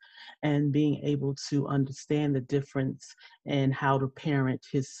difference and being able to understand the difference and how to parent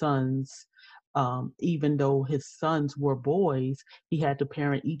his sons. Even though his sons were boys, he had to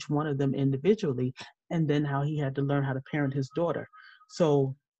parent each one of them individually, and then how he had to learn how to parent his daughter.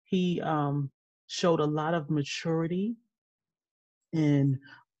 So he showed a lot of maturity and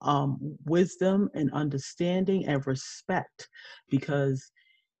wisdom and understanding and respect, because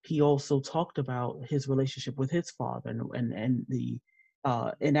he also talked about his relationship with his father, and the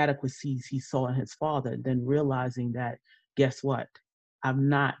inadequacies he saw in his father, and then realizing that, guess what? I'm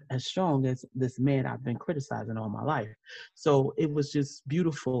not as strong as this man I've been criticizing all my life. So it was just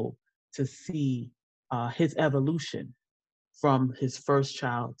beautiful to see his evolution from his first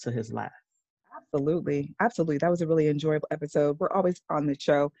child to his last. Absolutely. Absolutely. That was a really enjoyable episode. We're always on the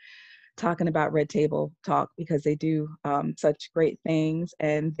show talking about Red Table Talk because they do such great things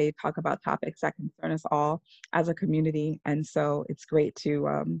and they talk about topics that concern us all as a community. And so it's great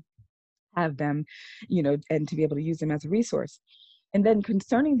to have them, and to be able to use them as a resource. And then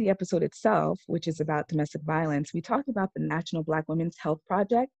concerning the episode itself, which is about domestic violence, we talked about the National Black Women's Health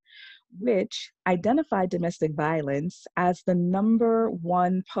Project, which identified domestic violence as the number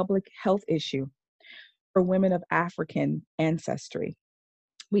one public health issue for women of African ancestry.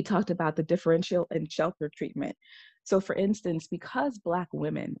 We talked about the differential and shelter treatment. So, for instance, because Black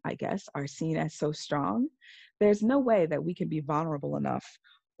women, I guess, are seen as so strong, there's no way that we can be vulnerable enough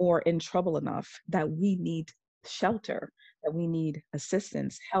or in trouble enough that we need shelter, that we need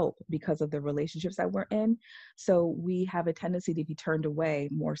assistance, help because of the relationships that we're in. So, we have a tendency to be turned away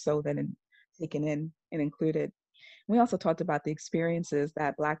more so than taken in and included. We also talked about the experiences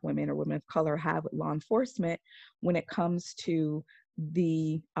that Black women or women of color have with law enforcement when it comes to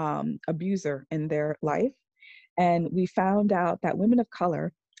the abuser in their life. And we found out that women of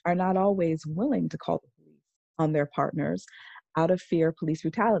color are not always willing to call the police on their partners out of fear of police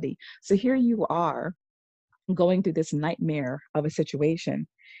brutality. So here you are going through this nightmare of a situation.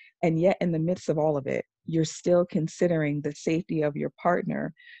 And yet, in the midst of all of it, you're still considering the safety of your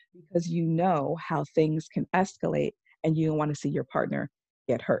partner because you know how things can escalate and you don't want to see your partner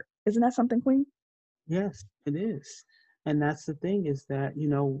get hurt. Isn't that something, Queen? Yes, it is. And that's the thing, is that,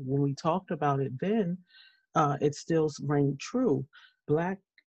 when we talked about it then, it still rang true. Black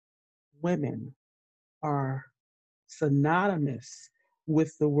women are synonymous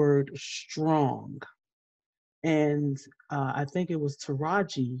with the word strong. And I think it was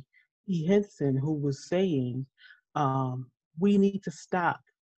Taraji E. Henson who was saying, we need to stop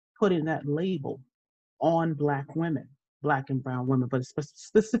putting that label on Black women, Black and brown women, but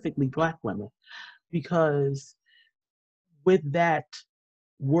specifically Black women, because with that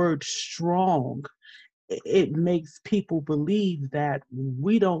word strong, it makes people believe that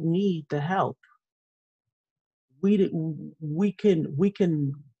we don't need the help. We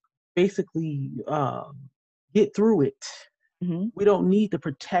can basically get through it. Hmm. We don't need the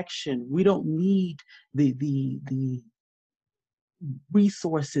protection. We don't need the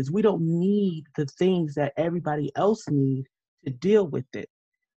resources. We don't need the things that everybody else needs to deal with it,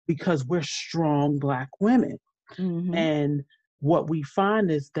 because we're strong Black women. Hmm. And what we find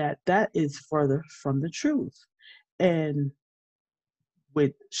is that that is further from the truth. And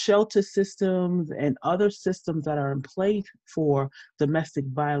with shelter systems and other systems that are in place for domestic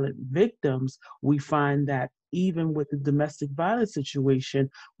violence victims, we find that even with the domestic violence situation,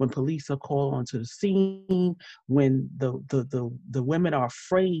 when police are called onto the scene, when the women are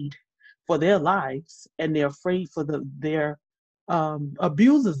afraid for their lives, and they're afraid for their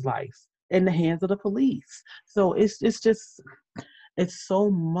abuser's life in the hands of the police. So it's just, it's so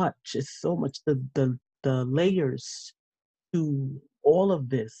much. It's so much, the layers to all of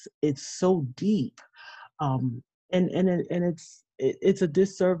this. It's so deep, um, and it's a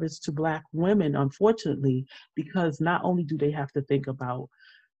disservice to Black women, unfortunately, because not only do they have to think about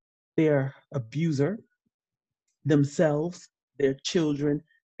their abuser, themselves, their children,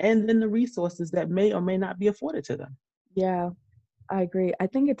 and then the resources that may or may not be afforded to them. Yeah. I agree. I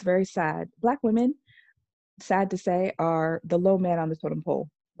think it's very sad. Black women, sad to say, are the low man on the totem pole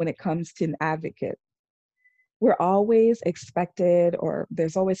when it comes to an advocate. We're always expected, or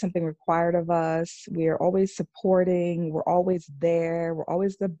there's always something required of us. We're always supporting, we're always there, we're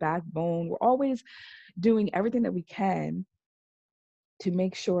always the backbone, we're always doing everything that we can to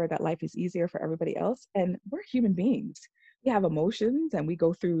make sure that life is easier for everybody else. And we're human beings. We have emotions and we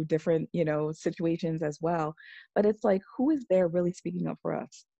go through different, situations as well. But it's like, who is there really speaking up for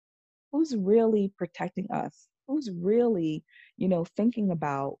us? Who's really protecting us? Who's really, thinking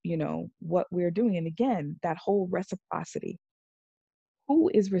about, what we're doing? And again, that whole reciprocity,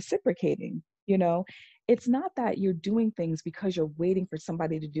 who is reciprocating? It's not that you're doing things because you're waiting for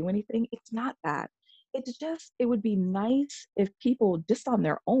somebody to do anything. It's not that. It's just, it would be nice if people just on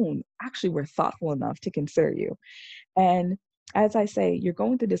their own actually were thoughtful enough to consider you. And as I say, you're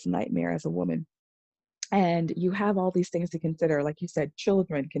going through this nightmare as a woman, and you have all these things to consider. Like you said,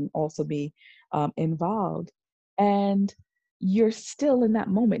 children can also be involved, and you're still in that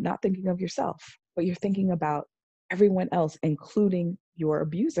moment not thinking of yourself, but you're thinking about everyone else, including your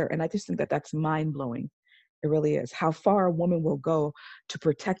abuser. And I just think that that's mind-blowing. It really is. How far a woman will go to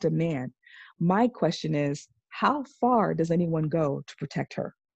protect a man. My question is, how far does anyone go to protect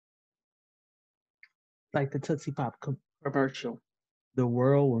her? Like the Tootsie Pop commercial. The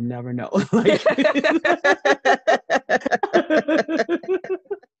world will never know. Like,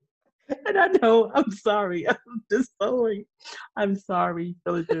 and I know, I'm sorry. I'm just sorry. I'm sorry,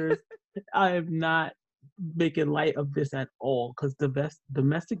 villagers. I am not making light of this at all, because the best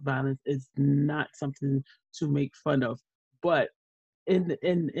domestic violence is not something to make fun of. But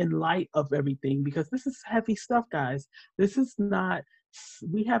in light of everything, because this is heavy stuff, guys. This is not,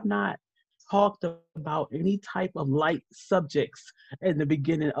 we have not talked about any type of light subjects in the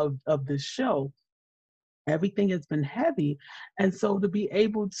beginning of this show. Everything has been heavy. And so to be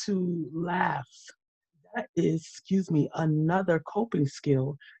able to laugh, that is, excuse me, another coping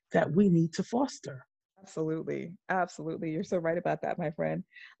skill that we need to foster. Absolutely. Absolutely. You're so right about that, my friend.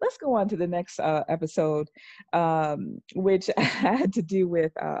 Let's go on to the next episode, which had to do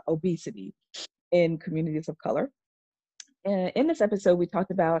with obesity in communities of color. In this episode, we talked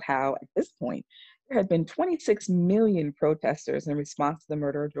about how at this point, there had been 26 million protesters in response to the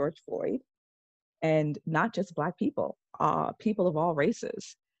murder of George Floyd, and not just Black people, people of all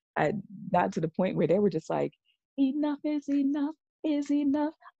races. And not to the point where they were just like, enough is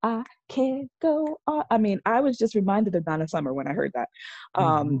enough. I can't go on. I mean, I was just reminded of Donna Summer when I heard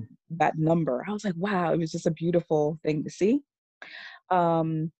Mhm. that number. I was like, wow, it was just a beautiful thing to see.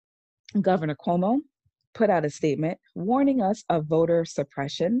 Um, Governor Cuomo put out a statement warning us of voter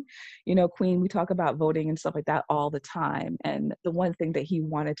suppression. Queen, we talk about voting and stuff like that all the time. And the one thing that he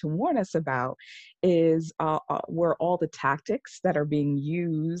wanted to warn us about is were all the tactics that are being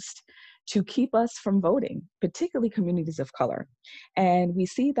used to keep us from voting, particularly communities of color. And we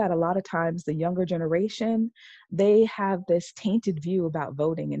see that a lot of times the younger generation, they have this tainted view about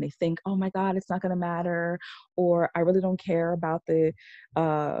voting, and they think, oh my God, it's not going to matter, or I really don't care about the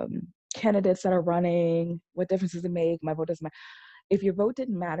um, candidates that are running. What difference does it make? My vote doesn't matter. If your vote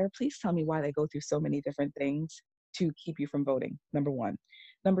didn't matter, please tell me why they go through so many different things to keep you from voting. Number one.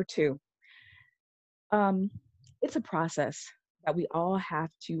 Number two, um, it's a process that we all have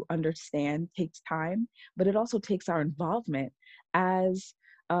to understand takes time, but it also takes our involvement as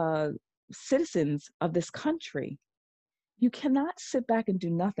uh, citizens of this country. You cannot sit back and do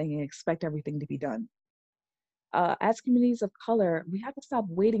nothing and expect everything to be done. As communities of color, we have to stop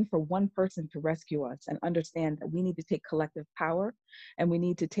waiting for one person to rescue us and understand that we need to take collective power and we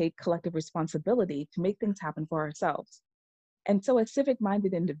need to take collective responsibility to make things happen for ourselves. And so, as civic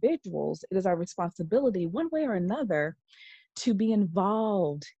minded individuals, it is our responsibility, one way or another, to be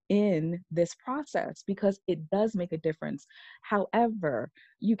involved in this process because it does make a difference. However,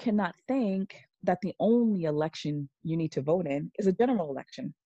 you cannot think that the only election you need to vote in is a general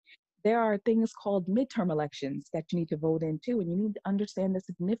election. There are things called midterm elections that you need to vote in too, and you need to understand the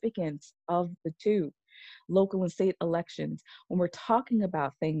significance of the two, local and state elections. When we're talking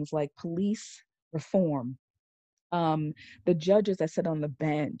about things like police reform, um, the judges that sit on the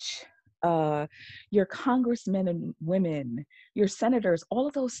bench, uh, your congressmen and women, your senators, all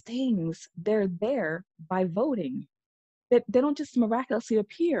of those things, they're there by voting. They don't just miraculously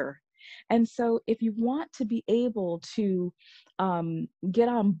appear. And so, if you want to be able to get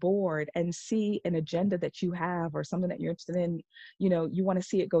on board and see an agenda that you have or something that you're interested in, you want to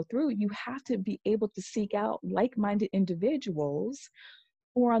see it go through, you have to be able to seek out like minded individuals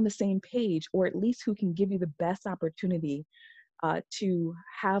who are on the same page, or at least who can give you the best opportunity to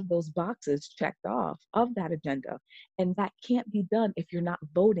have those boxes checked off of that agenda. And that can't be done if you're not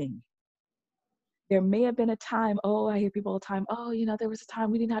voting. There may have been a time, oh, I hear people all the time, oh, there was a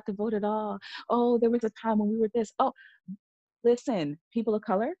time we didn't have to vote at all. Oh, there was a time when we were this. Oh, listen, people of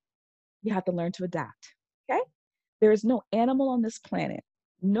color, you have to learn to adapt. Okay? There is no animal on this planet,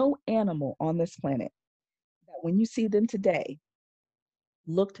 no animal on this planet that when you see them today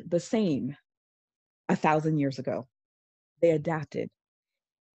looked the same 1,000 years ago. They adapted.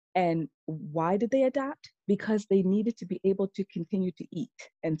 And why did they adapt? Because they needed to be able to continue to eat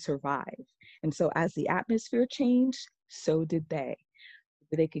and survive. And so as the atmosphere changed, so did they.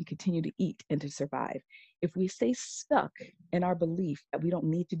 They can continue to eat and to survive. If we stay stuck in our belief that we don't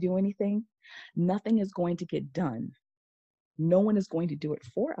need to do anything, nothing is going to get done. No one is going to do it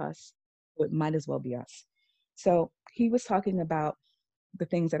for us, so it might as well be us. So he was talking about the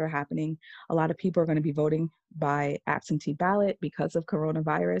things that are happening. A lot of people are going to be voting by absentee ballot because of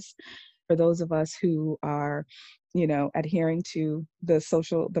coronavirus. For those of us who are, adhering to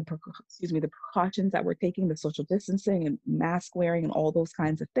the precautions that we're taking, the social distancing and mask wearing and all those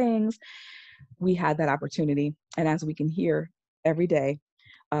kinds of things, we had that opportunity. And as we can hear every day,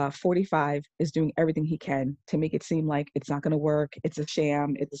 45 is doing everything he can to make it seem like it's not going to work. It's a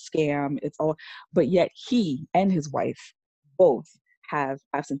sham. It's a scam. It's all, but yet he and his wife both have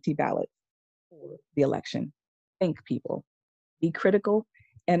absentee ballots for the election. Think, people. Be critical,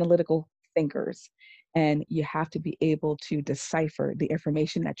 analytical thinkers. And you have to be able to decipher the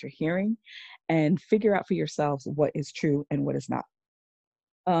information that you're hearing and figure out for yourselves what is true and what is not.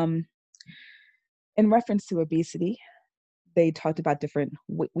 Um, in reference to obesity, we talked about different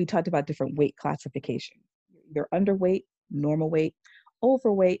weight classifications. You're underweight, normal weight,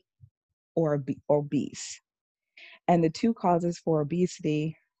 overweight, or obese. And the two causes for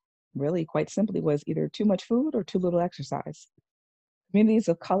obesity, really quite simply, was either too much food or too little exercise. Communities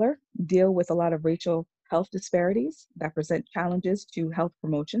of color deal with a lot of racial health disparities that present challenges to health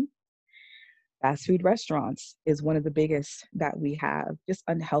promotion. Fast food restaurants is one of the biggest that we have, just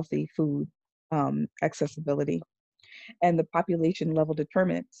unhealthy food accessibility. And the population level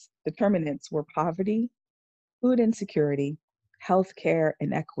determinants were poverty, food insecurity, healthcare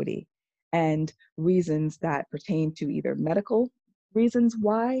inequity, and reasons that pertain to either medical reasons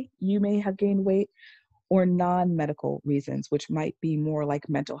why you may have gained weight or non-medical reasons, which might be more like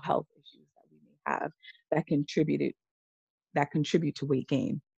mental health issues that we may have that contribute to weight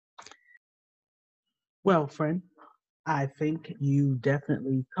gain. Well, friend, I think you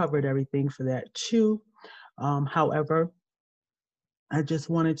definitely covered everything for that too. However, I just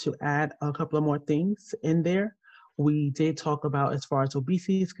wanted to add a couple of more things in there. We did talk about, as far as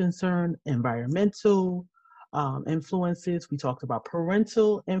obesity is concerned, environmental influences. We talked about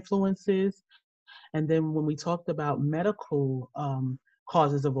parental influences. And then when we talked about medical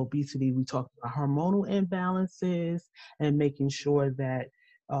causes of obesity, we talked about hormonal imbalances and making sure that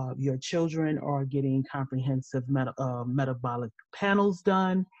your children are getting comprehensive metabolic panels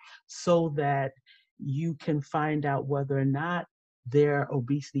done so that you can find out whether or not their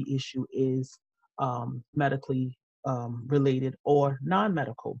obesity issue is medically related or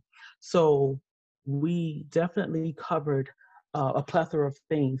non-medical. So we definitely covered a plethora of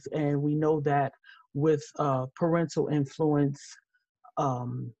things, and we know that with parental influence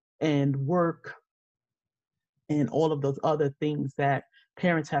um, and work and all of those other things that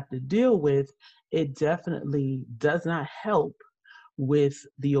parents have to deal with, it definitely does not help with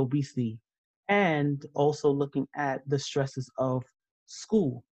the obesity. And also looking at the stresses of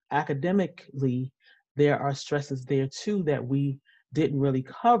school. Academically, there are stresses there too that we didn't really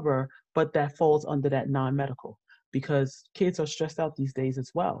cover, but that falls under that non medical because kids are stressed out these days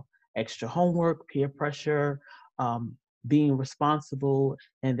as well. Extra homework, peer pressure, um, being responsible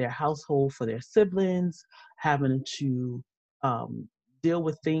in their household for their siblings, having to um, deal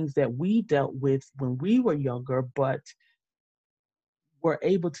with things that we dealt with when we were younger, but were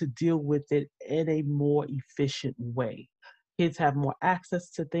able to deal with it in a more efficient way. Kids have more access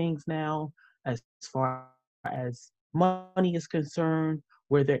to things now as far as money is concerned,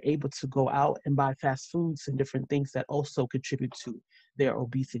 where they're able to go out and buy fast foods and different things that also contribute to their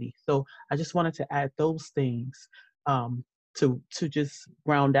obesity. So I just wanted to add those things to just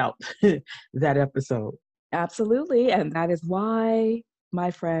round out that episode. Absolutely. And that is why,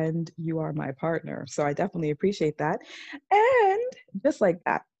 my friend, you are my partner. So I definitely appreciate that. And just like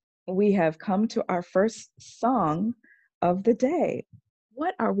that, we have come to our first song of the day.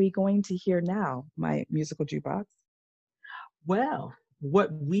 What are we going to hear now, my musical jukebox? Well,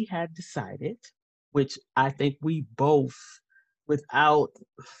 what we had decided, which I think we both, without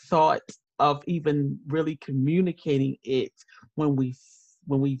thought of even really communicating it when we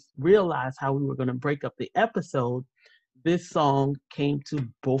realized how we were going to break up the episode, this song came to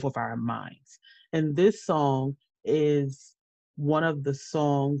both of our minds. And this song is one of the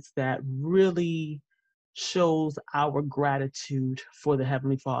songs that really shows our gratitude for the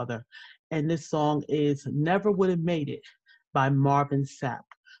Heavenly Father. And this song is Never Would Have Made It by Marvin Sapp.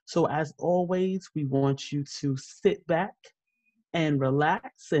 So, as always, we want you to sit back and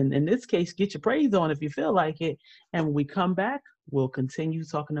relax. And in this case, get your praise on if you feel like it. And when we come back, we'll continue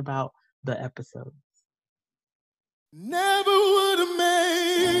talking about the episode. Never would have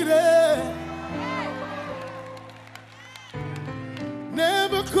made it.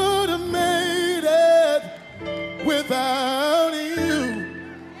 Never could have made it without you.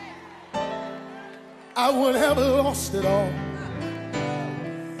 I would have lost it all.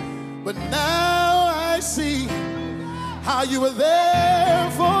 But now I see how you were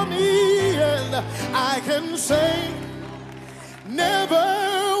there for me, and I can say, never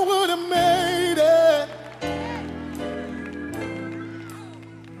would have made it.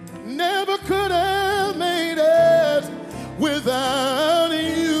 Never could have made it without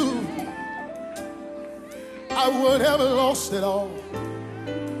you. I would have lost it all.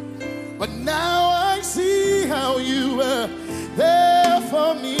 But now I see how you were there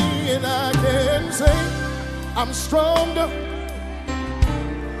for me, and I can say I'm stronger,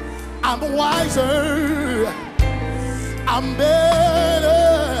 I'm wiser, I'm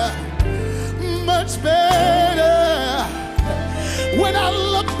better, much better. When I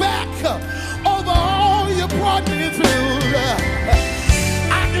look back over all you brought me through,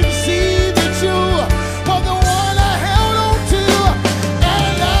 I can see that you were the one I held on to,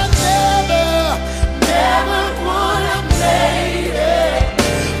 and I never would have made it.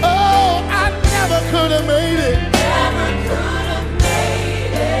 Oh, I never could have made it. Never could have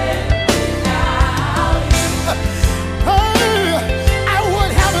made it without you. Oh, I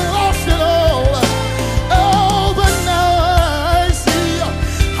would have lost it all. Oh, but now I see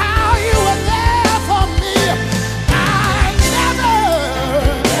how you were there for me. I never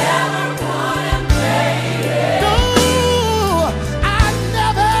would have made it. No, I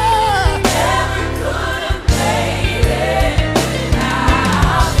never could have made it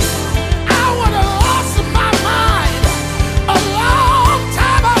without you. I would have lost my mind a long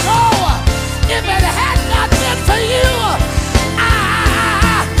time ago if it had not been for you.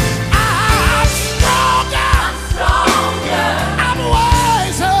 I'm stronger, I'm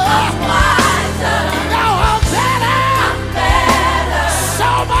wiser, now I'm better, so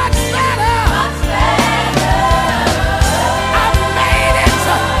much better. I made it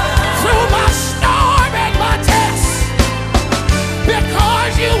through my storm and my test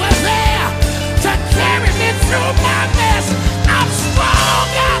because you were there to carry me through my mess. I'm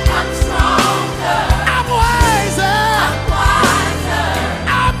stronger, I'm wiser,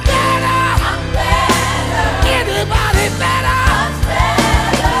 I'm better. Anybody better?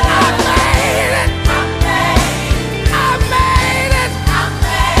 I made it. I made it.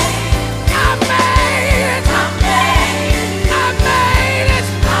 I made it.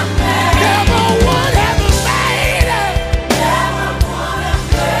 Never would have made it.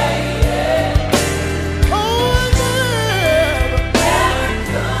 Oh,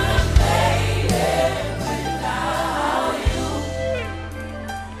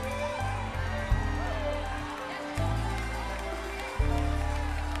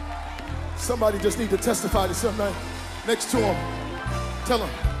 somebody just need to testify to somebody next to him. Tell him,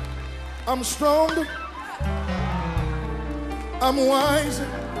 I'm stronger, I'm wiser,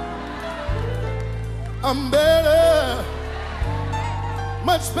 I'm better,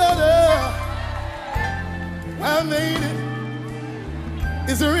 much better. I made it.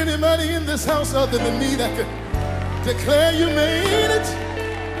 Is there anybody in this house other than me that could declare you made it?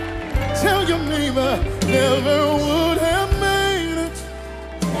 Tell your neighbor, never would have made it.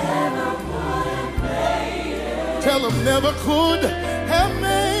 Tell them never could have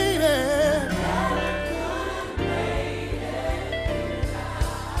made it.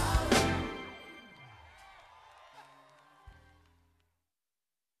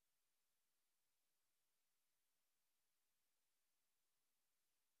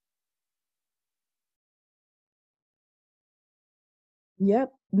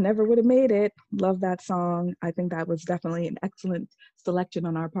 Yep, never would have made it. Love that song. I think that was definitely an excellent selection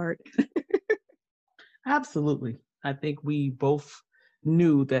on our part. Absolutely. I think we both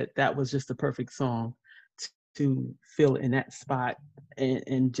knew that that was just the perfect song to fill in that spot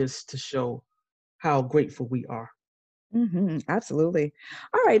and just to show how grateful we are. Absolutely.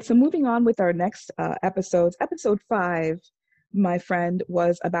 All right, so moving on with our next episodes, episode 5, my friend,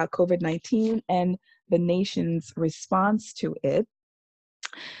 was about COVID-19 and the nation's response to it.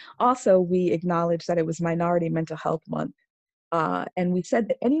 Also, we acknowledged that it was Minority Mental Health Month. And we said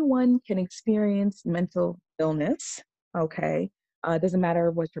that anyone can experience mental illness, okay? It doesn't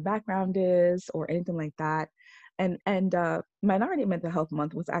matter what your background is or anything like that. And Minority Mental Health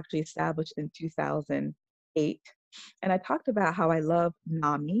Month was actually established in 2008. And I talked about how I love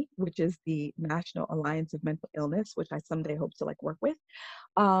NAMI, which is the National Alliance of Mental Illness, which I someday hope to like work with,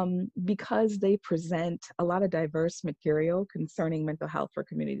 because they present a lot of diverse material concerning mental health for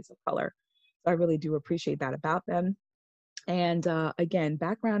communities of color. So I really do appreciate that about them. And again,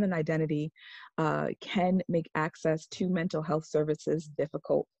 background and identity can make access to mental health services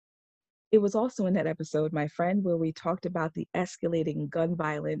difficult. It was also in that episode, my friend, where we talked about the escalating gun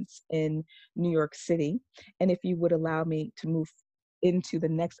violence in New York City. And if you would allow me to move into the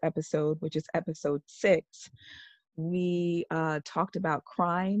next episode, which is episode 6, we talked about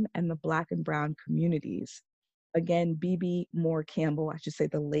crime and the Black and Brown communities. Again, B.B. Moore Campbell, I should say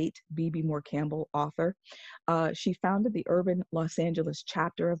the late B.B. Moore Campbell, author. She founded the urban Los Angeles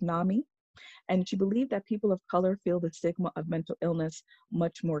chapter of NAMI, and she believed that people of color feel the stigma of mental illness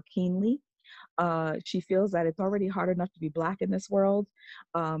much more keenly. She feels that it's already hard enough to be Black in this world,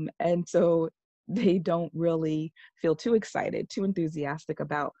 and so they don't really feel too excited, too enthusiastic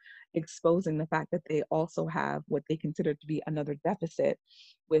about exposing the fact that they also have what they consider to be another deficit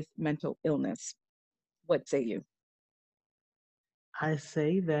with mental illness. What say you? I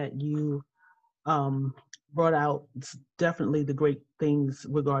say that you um, brought out definitely the great things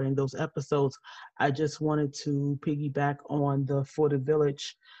regarding those episodes. I just wanted to piggyback on the For the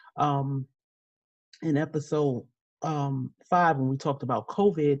Village um, in episode 5 when we talked about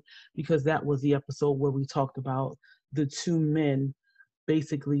COVID, because that was the episode where we talked about the two men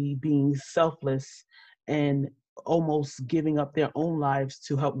basically being selfless and almost giving up their own lives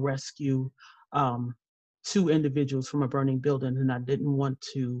to help rescue um, two individuals from a burning building. And I didn't want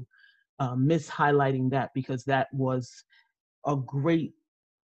to miss highlighting that, because that was a great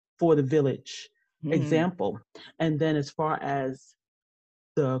For the Village Mm, example. And then as far as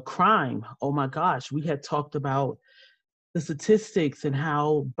the crime, oh my gosh, we had talked about the statistics and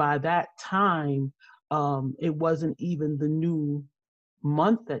how by that time it wasn't even the new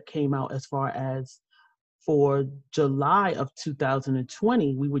month that came out. As far as for July of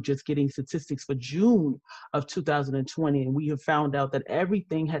 2020, we were just getting statistics for June of 2020, and we have found out that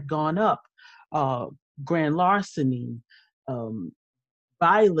everything had gone up. Uh, Grand larceny, um,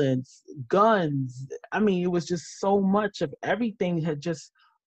 violence, guns. I mean, it was just so much of everything had just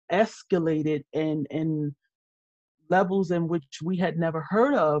escalated in levels in which we had never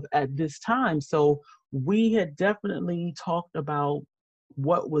heard of at this time. So we had definitely talked about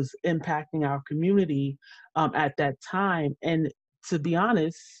what was impacting our community at that time. And to be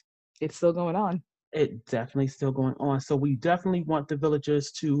honest, it's still going on. it definitely still going on. So we definitely want the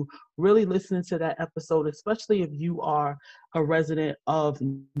villagers to really listen to that episode, especially if you are a resident of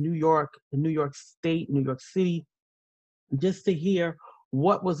New York, New York State, New York City, just to hear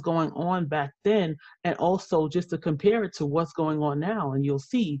what was going on back then, and also just to compare it to what's going on now. And you'll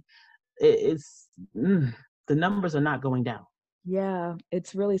see it's the numbers are not going down. Yeah,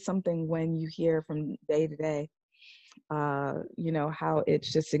 it's really something when you hear from day to day, how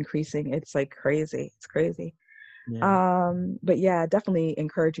it's just increasing. It's like crazy. It's crazy. Yeah. But yeah, definitely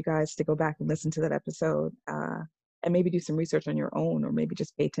encourage you guys to go back and listen to that episode, and maybe do some research on your own, or maybe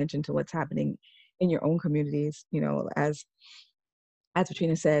just pay attention to what's happening in your own communities. As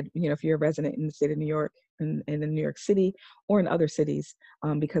Patrina said, if you're a resident in the state of New York and in New York City or in other cities,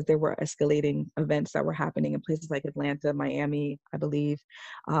 because there were escalating events that were happening in places like Atlanta, Miami, I believe,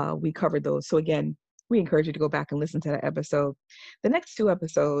 we covered those. So again, we encourage you to go back and listen to that episode. The next two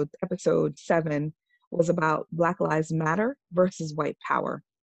episodes, episode 7, was about Black Lives Matter versus white power.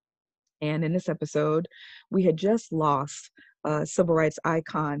 And in this episode, we had just lost civil rights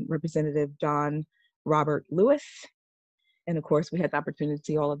icon, Representative John Robert Lewis. And of course, we had the opportunity to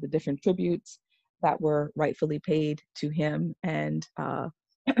see all of the different tributes that were rightfully paid to him, and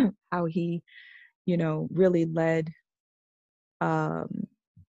how he, really led um,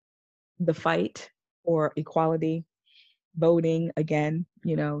 the fight for equality. Voting, again,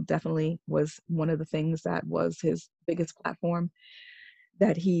 definitely was one of the things that was his biggest platform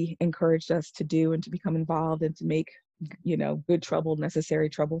that he encouraged us to do and to become involved and to make, good trouble, necessary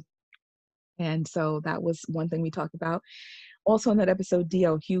trouble. And so that was one thing we talked about. Also in that episode,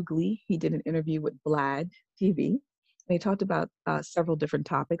 D.L. Hughley, he did an interview with Vlad TV, and he talked about several different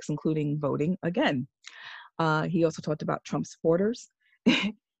topics, including voting again. He also talked about Trump supporters.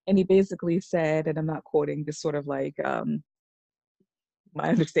 And he basically said, and I'm not quoting, just sort of like my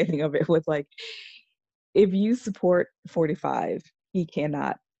understanding of it was like, if you support 45, he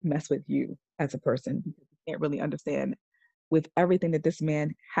cannot mess with you as a person because he can't really understand with everything that this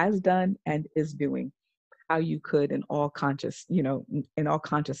man has done and is doing, how you could in all conscious, in all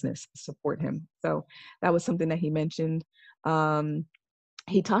consciousness support him. So that was something that he mentioned. Um,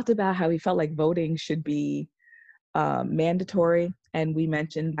 he talked about how he felt like voting should be mandatory. And we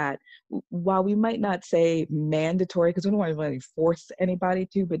mentioned that while we might not say mandatory, because we don't want to really force anybody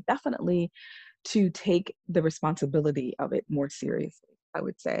to, but definitely to take the responsibility of it more seriously, I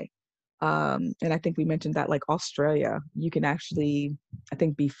would say. And I think we mentioned that like Australia, you can actually, I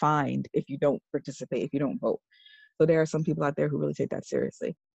think, be fined if you don't participate, if you don't vote. So there are some people out there who really take that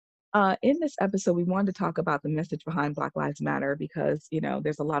seriously. In this episode, we wanted to talk about the message behind Black Lives Matter because,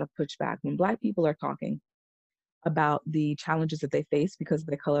 there's a lot of pushback when Black people are talking about the challenges that they face because of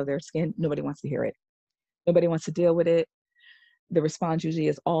the color of their skin. Nobody wants to hear it. Nobody wants to deal with it. The response usually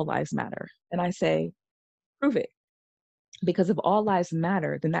is all lives matter. And I say, prove it. Because if all lives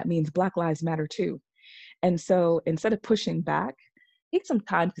matter, then that means Black lives matter too. And so instead of pushing back, take some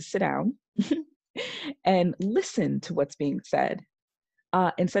time to sit down and listen to what's being said.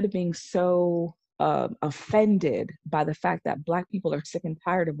 Instead of being so offended by the fact that Black people are sick and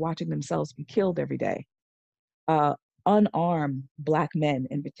tired of watching themselves be killed every day, uh, unarmed Black men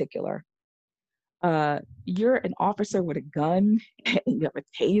in particular. You're an officer with a gun, and you have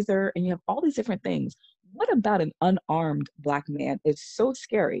a taser, and you have all these different things. What about an unarmed Black man is so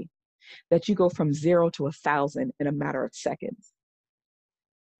scary that you go from 0 to 1,000 in a matter of seconds?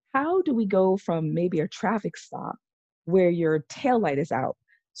 How do we go from maybe a traffic stop where your taillight is out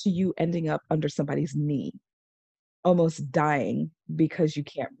to you ending up under somebody's knee, almost dying because you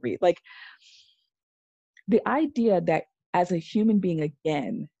can't breathe? Like, the idea that as a human being,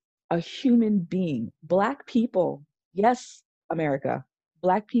 again, a human being, Black people, yes, America,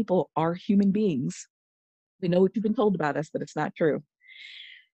 Black people are human beings. We know what you've been told about us, but it's not true.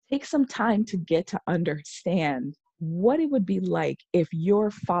 Take some time to get to understand what it would be like if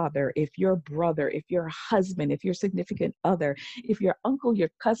your father, if your brother, if your husband, if your significant other, if your uncle, your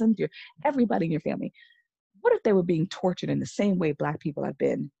cousins, your everybody in your family, what if they were being tortured in the same way Black people have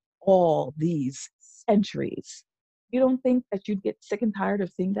been all these centuries? You don't think that you'd get sick and tired of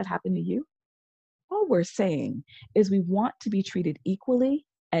seeing that happen to you? All we're saying is we want to be treated equally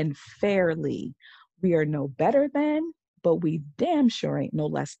and fairly. We are no better than, but we damn sure ain't no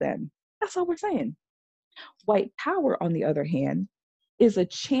less than. That's all we're saying. White power, on the other hand, is a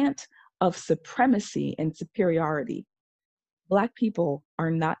chant of supremacy and superiority. Black people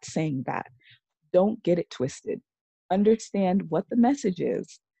are not saying that. Don't get it twisted. Understand what the message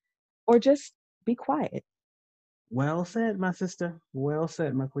is, or just be quiet. Well said, my sister. Well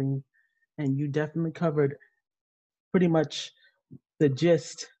said, my queen. And you definitely covered pretty much the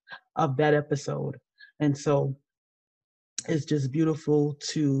gist of that episode. And so it's just beautiful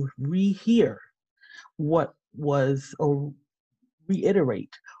to rehear what was, or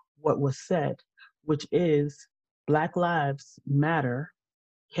reiterate what was said, which is Black Lives Matter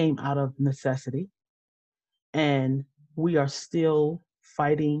came out of necessity, and we are still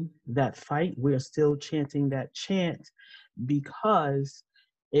fighting that fight. We are still chanting that chant because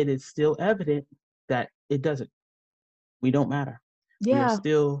it is still evident that it doesn't. We don't matter. Yeah.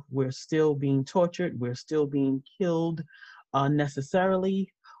 We're still being tortured. We're still being killed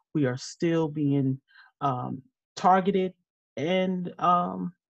unnecessarily. We are still being targeted and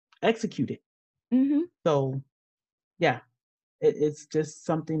executed. Mm-hmm. So yeah, it's just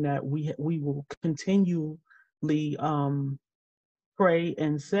something that we will continually pray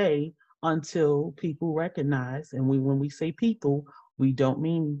and say until people recognize. And when we say people, we don't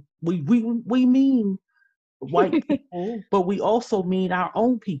mean we mean white people, but we also mean our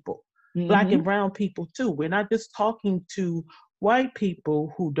own people, Black Mm-hmm. and brown people too. We're not just talking to white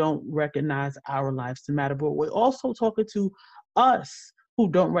people who don't recognize our lives to matter, but we're also talking to us who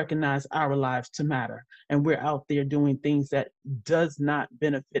don't recognize our lives to matter. And we're out there doing things that does not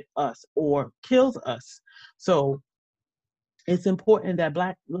benefit us or kills us. So it's important that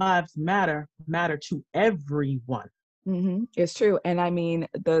Black lives matter to everyone. Mm-hmm. It's true. And I mean,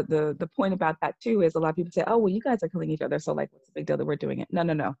 the point about that too is a lot of people say, oh, well, you guys are killing each other. So like, what's the big deal that we're doing it? No,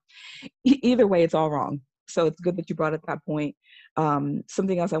 no, no. Either way, it's all wrong. So it's good that you brought up that point.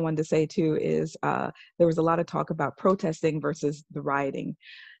 Something else I wanted to say too is there was a lot of talk about protesting versus the rioting.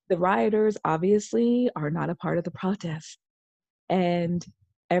 The rioters obviously are not a part of the protest. And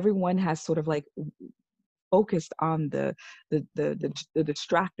everyone has sort of like focused on the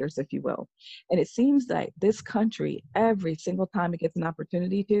distractors, if you will. And it seems like this country, every single time it gets an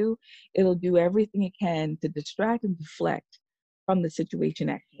opportunity to, it'll do everything it can to distract and deflect from the situation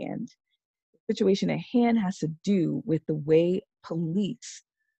at hand. The situation at hand has to do with the way police,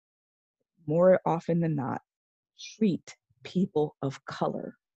 more often than not, treat people of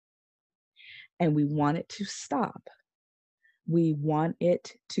color. And we want it to stop. We want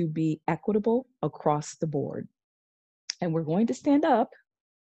it to be equitable across the board. And we're going to stand up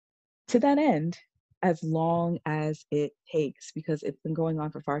to that end as long as it takes because it's been going on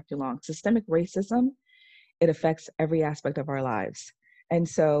for far too long. Systemic racism, it affects every aspect of our lives. And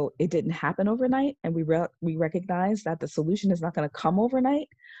so it didn't happen overnight. And we recognize that the solution is not going to come overnight,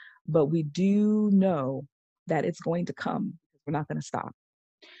 but we do know that it's going to come. We're not going to stop.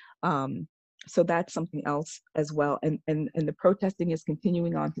 Um, so that's something else as well. And the protesting is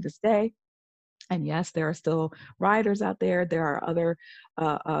continuing on to this day. And yes, there are still rioters out there. There are other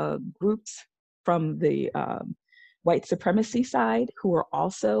groups from the white supremacy side who are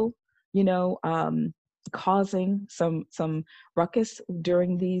also, you know, causing some ruckus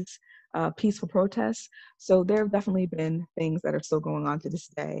during these peaceful protests. So there have definitely been things that are still going on to this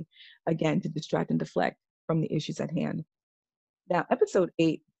day, again, to distract and deflect from the issues at hand. Now, episode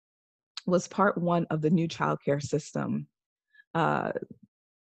 8 was part 1 of the new childcare system. Uh,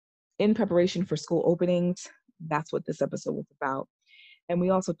 in preparation for school openings, that's what this episode was about. And we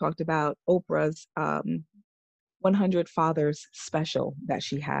also talked about Oprah's 100 Fathers special that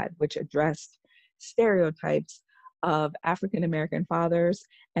she had, which addressed stereotypes of African American fathers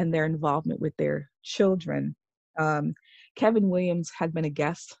and their involvement with their children. Kevin Williams had been a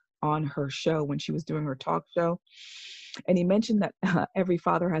guest on her show when she was doing her talk show. And he mentioned that every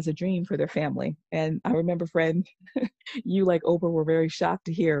father has a dream for their family. And I remember, friend, you, like Oprah, were very shocked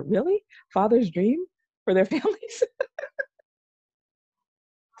to hear, really? Fathers dream for their families?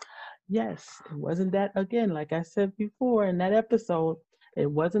 Yes, it wasn't that, again, like I said before in that episode, it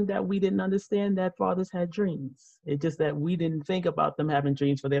wasn't that we didn't understand that fathers had dreams. It's just that we didn't think about them having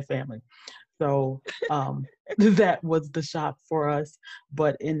dreams for their family. So that was the shock for us.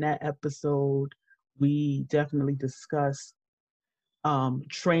 But in that episode, we definitely discussed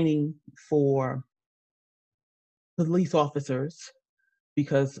training for police officers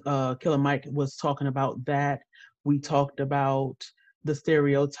because Killer Mike was talking about that. We talked about the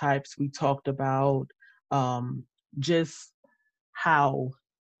stereotypes. We talked about just how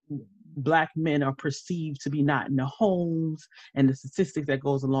Black men are perceived to be not in the homes and the statistics that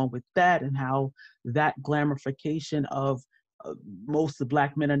goes along with that, and how that glamorification of most of the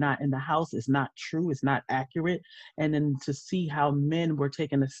Black men are not in the house is not true, it's not accurate. And then to see how men were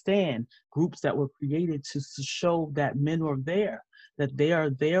taking a stand, groups that were created to show that men were there, that they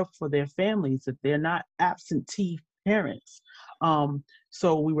are there for their families, that they're not absentee parents.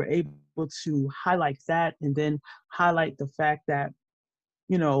 So we were able to highlight that, and then highlight the fact that,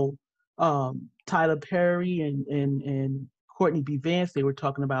 you know, Tyler Perry and Courtney B. Vance, they were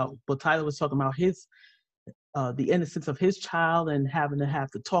talking about, well, Tyler was talking about his the innocence of his child and having to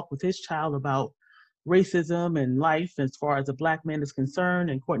have to talk with his child about racism and life as far as a Black man is concerned.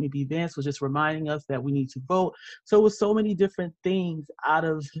 And Courtney B. Vance was just reminding us that we need to vote. So it was so many different things out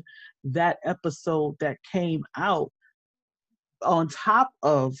of that episode that came out, on top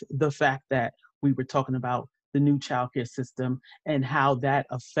of the fact that we were talking about the new childcare system and how that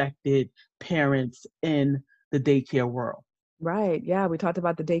affected parents in the daycare world. Right. Yeah. We talked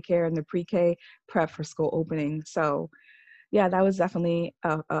about the daycare and the pre-K prep for school opening. So, yeah, that was definitely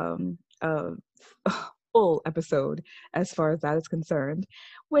a full episode as far as that is concerned,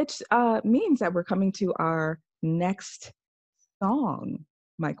 which means that we're coming to our next song,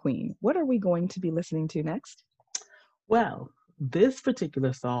 my queen. What are we going to be listening to next? Well, this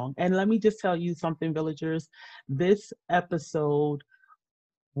particular song, and let me just tell you something, villagers, this episode,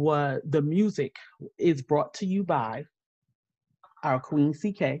 was the music is brought to you by our Queen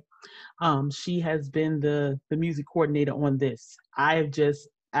CK. She has been the music coordinator on this. I have just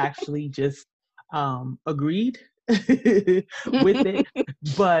actually just agreed with it,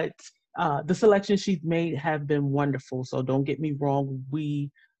 but the selections she's made have been wonderful. So don't get me wrong,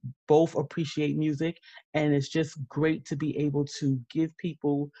 we both appreciate music, and it's just great to be able to give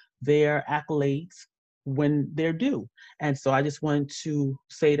people their accolades when they're due. And so I just wanted to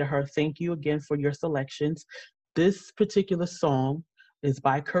say to her, thank you again for your selections. This particular song is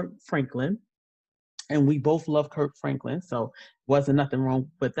by Kirk Franklin, and we both love Kirk Franklin, so wasn't nothing wrong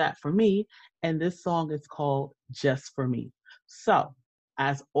with that for me. And this song is called Just for Me. So,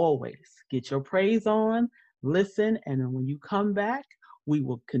 as always, get your praise on, listen, and then when you come back, we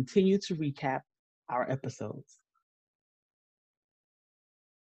will continue to recap our episodes.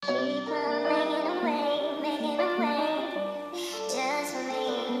 Just for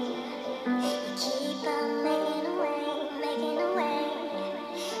me. You keep on making a way,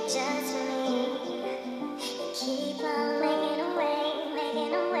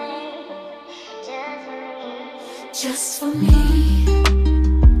 just for me.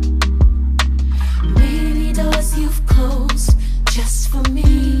 Many doors you've closed just for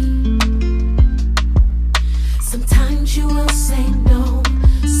me. Sometimes you will say no,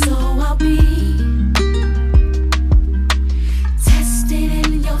 so I'll be tested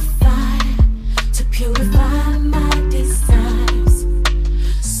in your fire to purify my desires.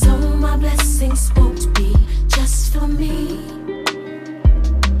 So my blessings won't be just for me.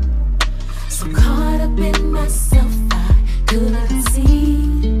 So caught up in myself, I couldn't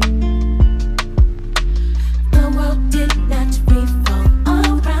see the world did not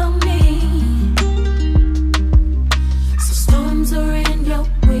revolve around me. So storms are in your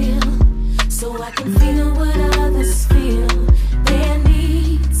will, so I can feel what others feel, their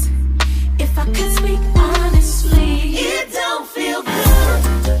needs. If I could speak honestly, it don't feel good,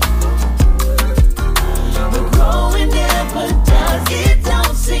 but growing never does. It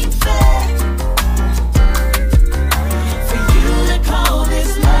don't seem fair for you to call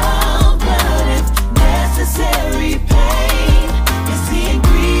this love, but if necessary, pain is the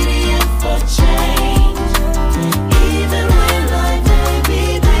ingredient for change. Even when life may be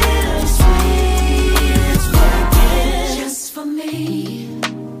bittersweet, it's working just for me.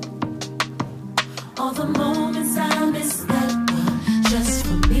 All the moments I missed that were just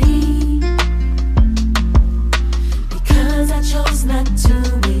for me, because I chose not to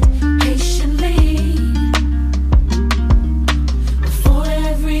wait patiently. For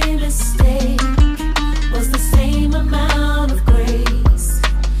every mistake was the same amount of grace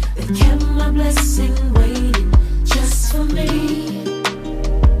that kept my blessing waiting just for me.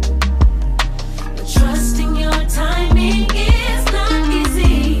 But trusting your timing is not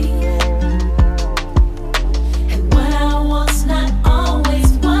easy, and what I want's not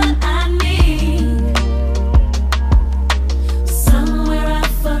always what I need. Somewhere I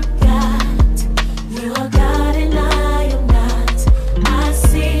forgot you are God and I am not. I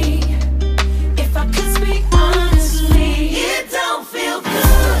see. If I could speak honestly, it don't feel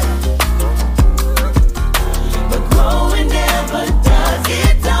good, but growing never does.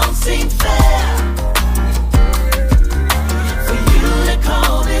 It don't seem fair for you to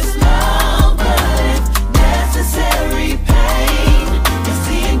call this love, but if necessary, pain is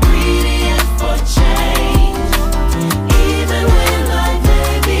the ingredient for change. Even when life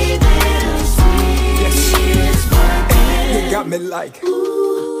may be bittersweet, it's working. You got me like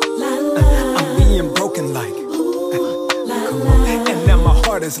Ooh, la la, I'm being broken like, la la, and now my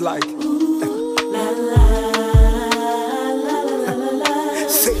heart is like, la la, la la, la.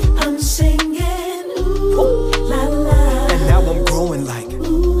 say, I'm singing, ooh, la la, and now I'm growing like,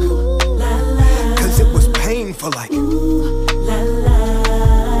 ooh, la la, cause it was painful like, la la,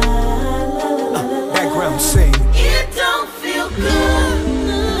 la la. background sing, It don't feel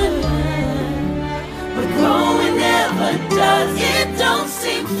good, but growing never does. It don't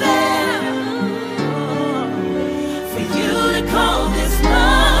seem fair for you to call this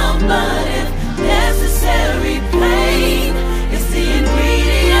love, but if necessary, pain is the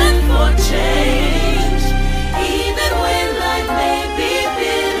ingredient for change. Even when life may be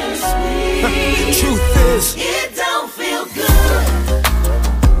bittersweet, truth is, it don't feel good,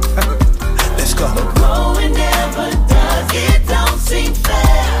 let's go, but growing never does. It don't seem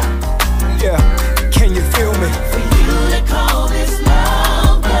fair yeah, can you feel me? for you to call this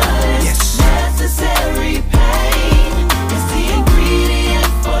love, but if Yes. necessary, pain is the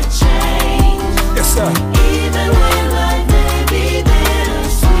ingredient for change. Yes sir, Even when life may be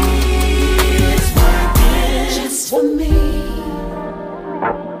bittersweet, it's working just for me.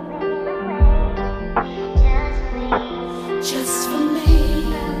 Just for me.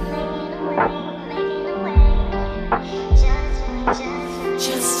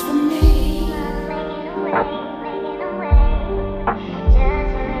 Just for me.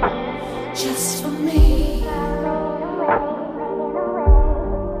 Just for me.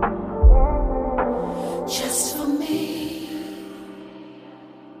 Just for me.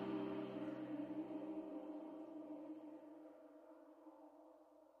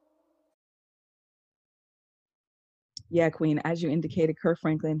 Yeah, Queen, as you indicated, Kirk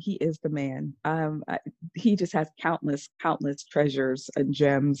Franklin, he is the man. He just has countless treasures and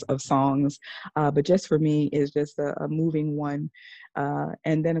gems of songs. But just for me is just a moving one.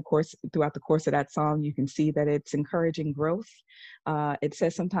 And then, of course, throughout the course of that song, you can see that it's encouraging growth. It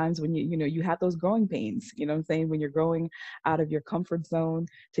says sometimes when you have those growing pains, you know what I'm saying? When you're growing out of your comfort zone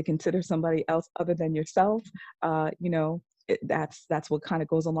to consider somebody else other than yourself, that's what kind of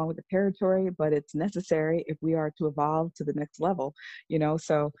goes along with the territory, but it's necessary if we are to evolve to the next level,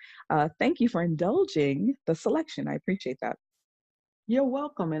 so thank you for indulging the selection. I appreciate that. You're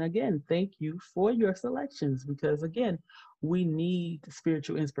welcome. And again, thank you for your selections because, again, we need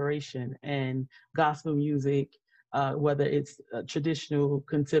spiritual inspiration and gospel music, whether it's traditional,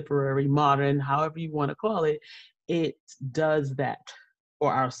 contemporary, modern, however you want to call it, it does that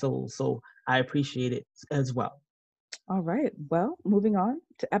for our souls. So I appreciate it as well. All right. Well, moving on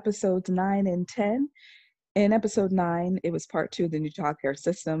to episodes 9 and 10. In episode 9, it was part two of the new child care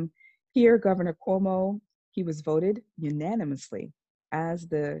system. Here, Governor Cuomo, he was voted unanimously as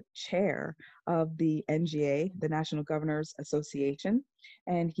the chair of the NGA, the National Governors Association.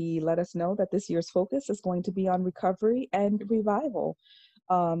 And he let us know that this year's focus is going to be on recovery and revival.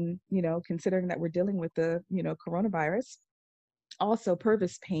 Considering that we're dealing with the, coronavirus. Also,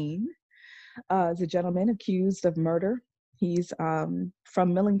 Purvis Payne is a gentleman accused of murder. He's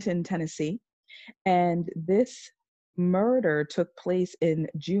from Millington, Tennessee. And this murder took place in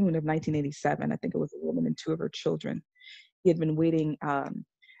June of 1987. I think it was a woman and two of her children. He had been waiting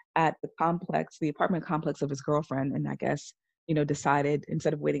at the apartment complex of his girlfriend, and I guess, decided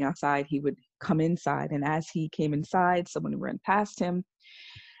instead of waiting outside, he would come inside. And as he came inside, someone ran past him,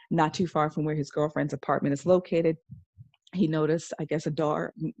 not too far from where his girlfriend's apartment is located. He noticed, I guess, a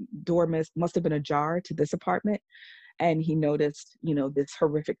door must have been ajar to this apartment, and he noticed, this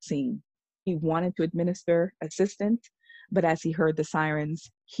horrific scene. He wanted to administer assistance, but as he heard the sirens,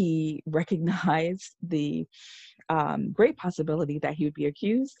 he recognized the great possibility that he would be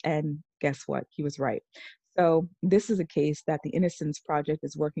accused. And guess what? He was right. So this is a case that the Innocence Project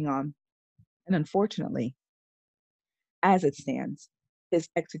is working on. And unfortunately, as it stands, his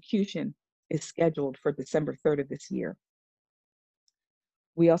execution is scheduled for December 3rd of this year.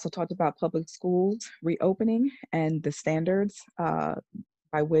 We also talked about public schools reopening and the standards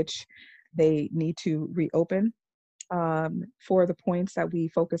by which they need to reopen. For the points that we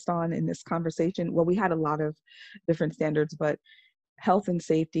focused on in this conversation, well, we had a lot of different standards, but health and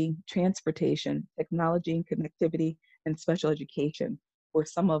safety, transportation, technology and connectivity, and special education were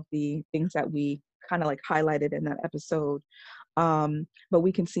some of the things that we kind of like highlighted in that episode. But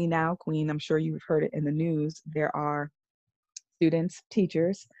we can see now, Queen, I'm sure you've heard it in the news, there are students,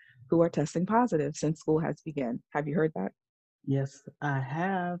 teachers who are testing positive since school has begun. Have you heard that? Yes, I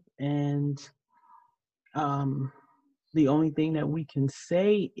have. And um, the only thing that we can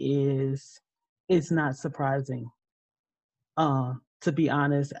say is it's not surprising. To be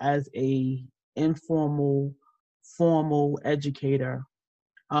honest, as a informal, formal educator,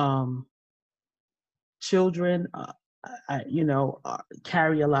 um, children,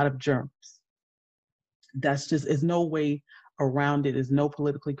 carry a lot of germs. That's just, there's no way around it. There's no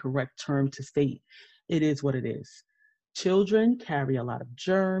politically correct term to state. It is what it is. Children carry a lot of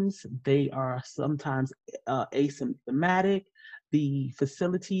germs. They are sometimes asymptomatic. The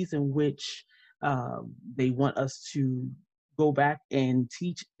facilities in which they want us to go back and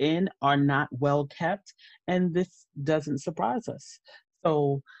teach in are not well kept, and this doesn't surprise us.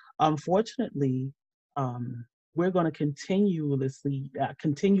 So, unfortunately, we're going to continually,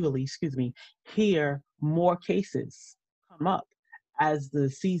 hear more cases come up as the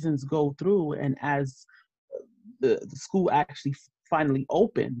seasons go through and as the school actually finally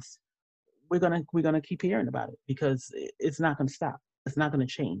opens. We're gonna keep hearing about it because it's not going to stop. It's not going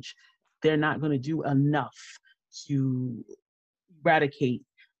to change. They're not going to do enough to eradicate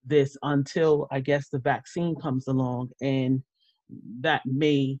this until I guess the vaccine comes along, and that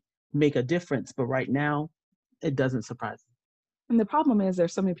may make a difference. But right now, it doesn't surprise me. And the problem is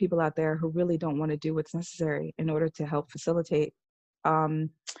there's so many people out there who really don't want to do what's necessary in order to help facilitate um,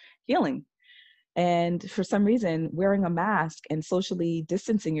 healing. And for some reason, wearing a mask and socially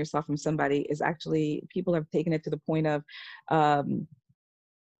distancing yourself from somebody is actually, people have taken it to the point of um,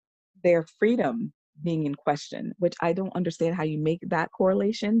 their freedom being in question, which I don't understand how you make that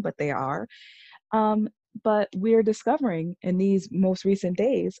correlation, but they are. Um, but we're discovering in these most recent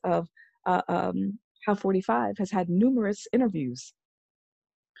days of how 45 has had numerous interviews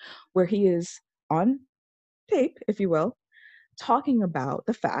where he is on tape, if you will, talking about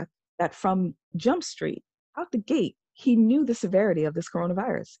the fact that from Jump Street, out the gate, he knew the severity of this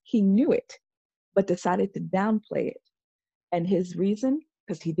coronavirus. He knew it, but decided to downplay it. And his reason,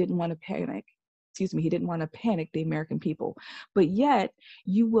 because he didn't want to panic. Excuse me, he didn't want to panic the American people. But yet,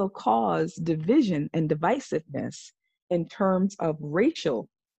 you will cause division and divisiveness in terms of racial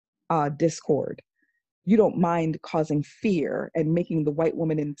discord. You don't mind causing fear and making the white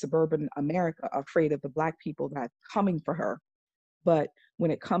woman in suburban America afraid of the black people that's coming for her. But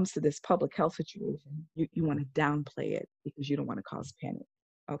when it comes to this public health situation, you want to downplay it because you don't want to cause panic.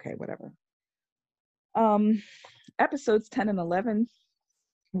 Okay, whatever. Um, Episodes 10 and 11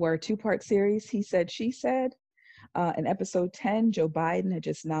 were a two-part series. He said, she said. In episode 10, Joe Biden had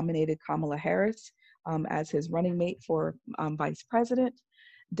just nominated Kamala Harris as his running mate for vice president.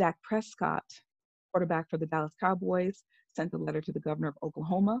 Dak Prescott, quarterback for the Dallas Cowboys, sent a letter to the governor of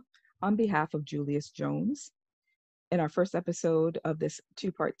Oklahoma on behalf of Julius Jones. In our first episode of this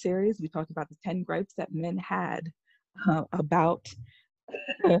two-part series, we talked about the 10 gripes that men had about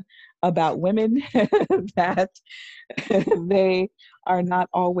about women that they are not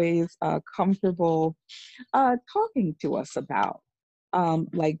always comfortable talking to us about.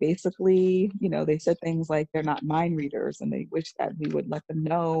 Like basically, they said things like they're not mind readers and they wish that we would let them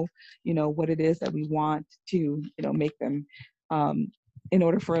know, what it is that we want to, make them, in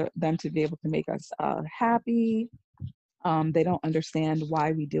order for them to be able to make us happy. They don't understand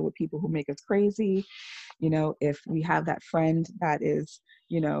why we deal with people who make us crazy. If we have that friend that is,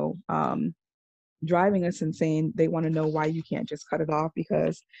 driving us insane, they want to know why you can't just cut it off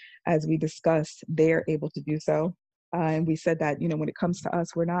because, as we discussed, they're able to do so. And we said that, when it comes to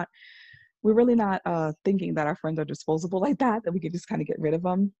us, we're really not thinking that our friends are disposable like that we could just kind of get rid of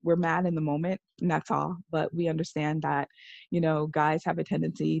them. We're mad in the moment, and that's all. But we understand that, guys have a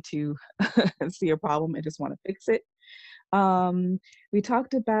tendency to see a problem and just want to fix it. We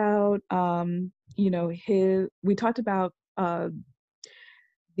talked about, we talked about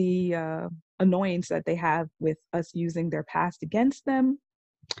the annoyance that they have with us using their past against them,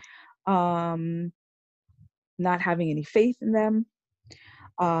 not having any faith in them,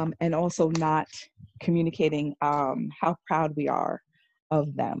 and also not communicating how proud we are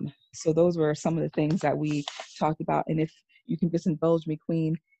of them. So those were some of the things that we talked about. And if you can just indulge me,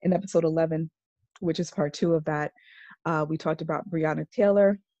 Queen, in episode 11, which is part 2 of that, we talked about Breonna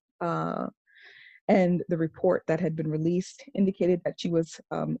Taylor, and the report that had been released indicated that she was,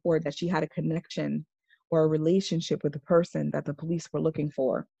 or that she had a connection or a relationship with the person that the police were looking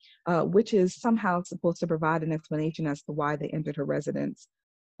for, which is somehow supposed to provide an explanation as to why they entered her residence.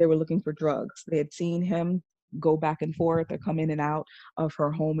 They were looking for drugs. They had seen him go back and forth or come in and out of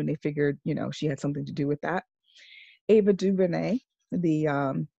her home, and they figured, she had something to do with that. Ava DuVernay,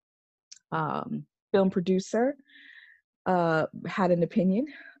 the film producer, had an opinion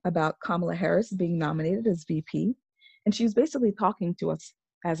about Kamala Harris being nominated as VP. And she was basically talking to us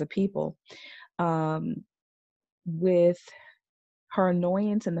as a people, with her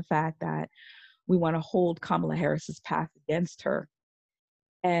annoyance and the fact that we want to hold Kamala Harris's past against her.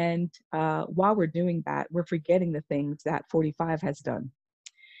 And while we're doing that, we're forgetting the things that 45 has done.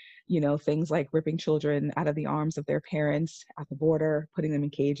 Things like ripping children out of the arms of their parents at the border, putting them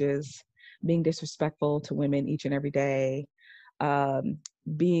in cages, being disrespectful to women each and every day,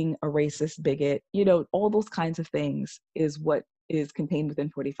 being a racist bigot, all those kinds of things is what is contained within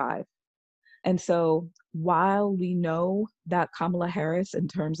 45. And so while we know that Kamala Harris, in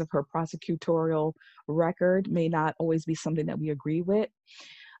terms of her prosecutorial record, may not always be something that we agree with,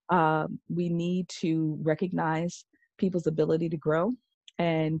 we need to recognize people's ability to grow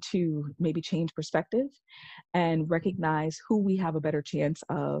and to maybe change perspective and recognize who we have a better chance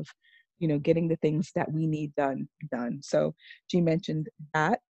of, getting the things that we need done. So she mentioned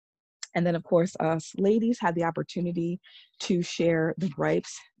that. And then, of course, us ladies had the opportunity to share the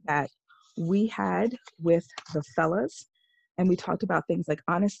gripes that we had with the fellas. And we talked about things like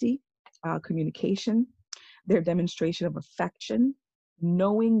honesty, communication, their demonstration of affection,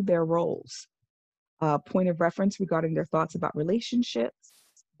 knowing their roles, point of reference regarding their thoughts about relationships,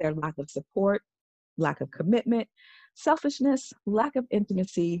 their lack of support, lack of commitment, selfishness, lack of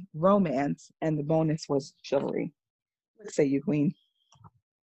intimacy, romance, and the bonus was chivalry. What say you, Queen?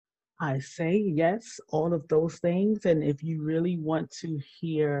 I say yes, all of those things. And if you really want to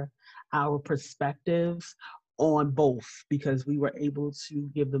hear our perspectives on both, because we were able to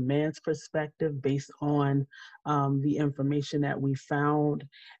give the man's perspective based on the information that we found,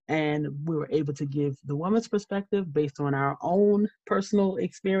 and we were able to give the woman's perspective based on our own personal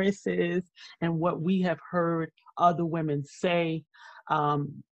experiences and what we have heard other women say,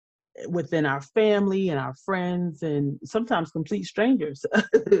 within our family and our friends and sometimes complete strangers.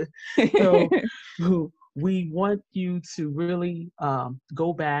 So we want you to really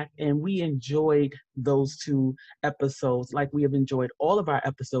go back, and we enjoyed those 2 episodes like we have enjoyed all of our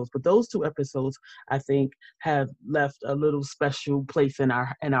episodes, but those 2 episodes I think have left a little special place in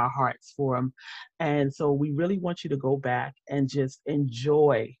our hearts for them. And so we really want you to go back and just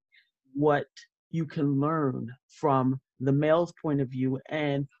enjoy what you can learn from the male's point of view,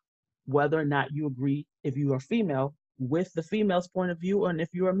 and whether or not you agree, if you are female, with the female's point of view, and if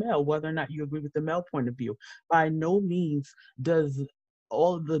you're a male, whether or not you agree with the male point of view. By no means does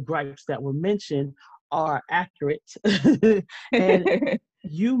all of the gripes that were mentioned are accurate. And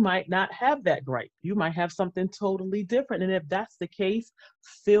you might not have that gripe. You might have something totally different. And if that's the case,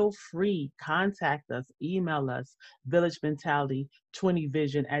 feel free, contact us, email us,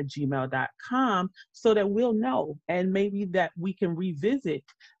 villagementality20vision@gmail.com, so that we'll know, and maybe that we can revisit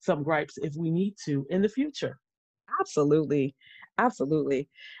some gripes if we need to in the future. Absolutely. Absolutely.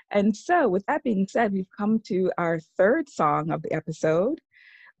 And so, with that being said, we've come to our third song of the episode,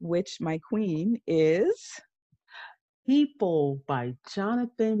 which my queen is People by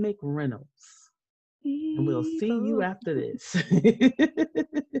Jonathan McReynolds. And we'll see you after this.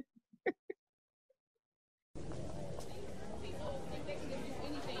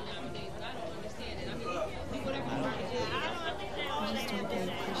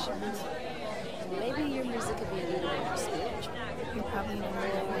 Maybe your music could be a little more spiritual. You're probably more.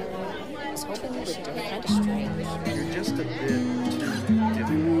 I was hoping you would do it kind of strange. You're just a bit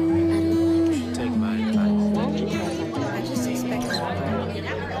difficult. Take my advice. I just expect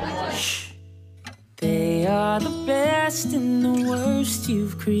They are the best and the worst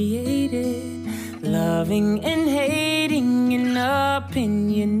you've created, loving and hating and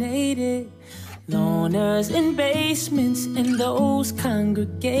opinionated, loners in basements and those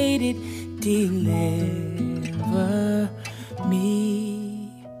congregated. Deliver me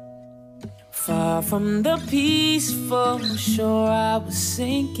far from the peaceful shore I was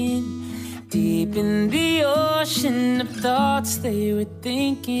sinking, deep in the ocean of thoughts they were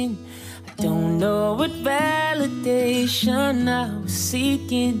thinking. I don't know what validation I was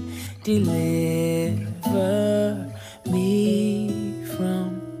seeking. Deliver me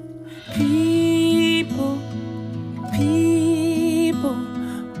from people.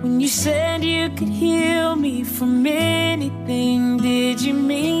 When you said you could heal me from anything, did you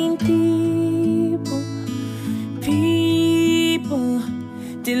mean people?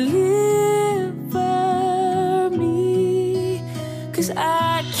 Deliver me, 'cause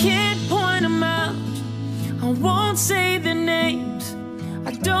I can't point them out, I won't say their names,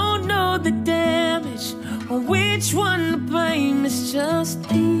 I don't know the damage or which one to blame. It's just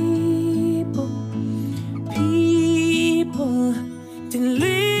people, deliver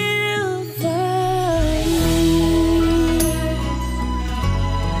me.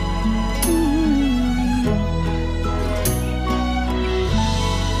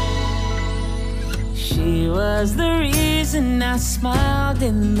 She was the reason I smiled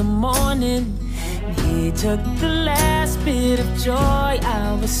in the morning. He took the last bit of joy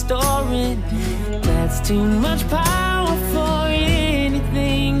I was storing. That's too much power for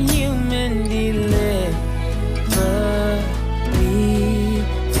anything human. Deliver me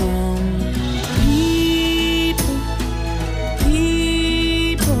from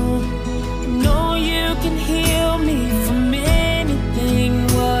people. No, you can heal me from anything.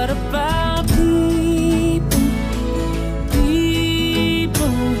 What about people?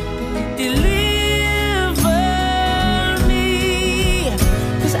 Deliver me,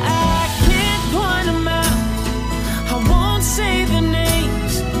 'cause I can't point them out, I won't say the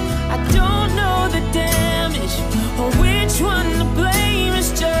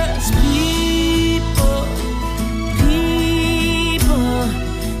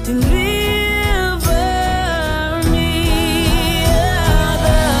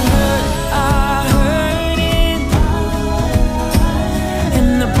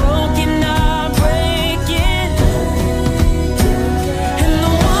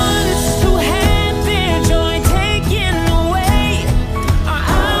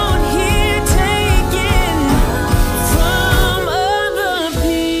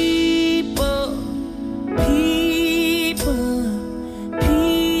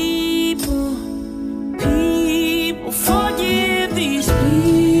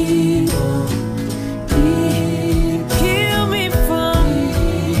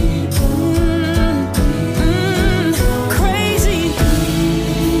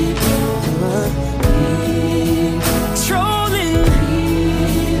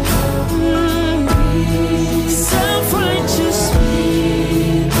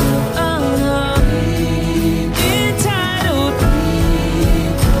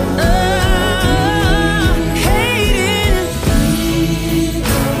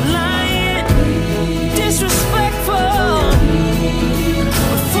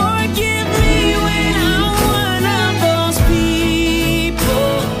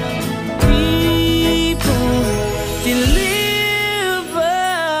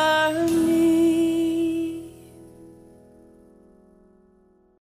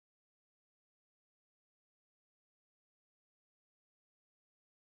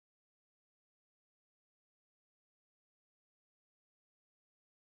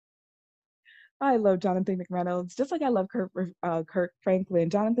I love Jonathan McReynolds, just like I love Kirk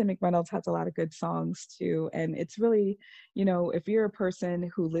Franklin. Jonathan McReynolds has a lot of good songs too, and it's really, if you're a person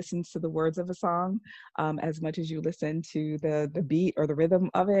who listens to the words of a song, as much as you listen to the beat or the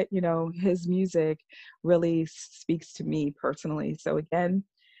rhythm of it, his music really speaks to me personally. So again,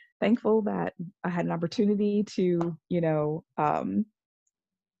 thankful that I had an opportunity to,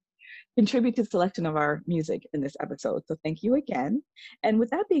 contribute to the selection of our music in this episode. So thank you again. And with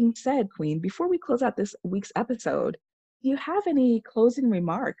that being said, Queen, before we close out this week's episode, do you have any closing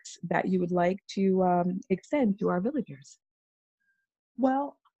remarks that you would like to extend to our villagers?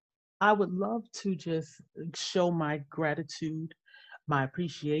 Well, I would love to just show my gratitude, my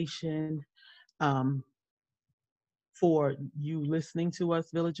appreciation, um, for you listening to us,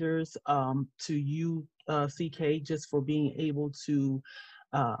 villagers, to you, CK, just for being able to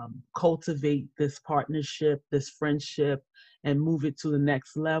cultivate this partnership, this friendship, and move it to the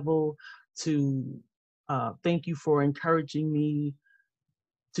next level. To thank you for encouraging me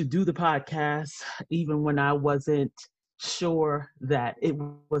to do the podcast, even when I wasn't sure that it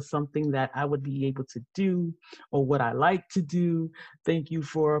was something that I would be able to do or what I like to do. Thank you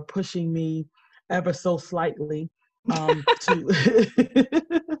for pushing me ever so slightly to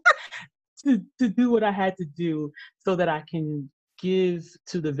to do what I had to do so that I can give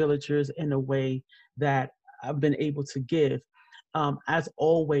to the villagers in a way that I've been able to give. As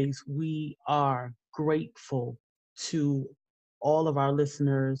always, we are grateful to all of our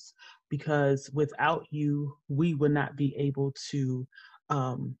listeners because without you, we would not be able to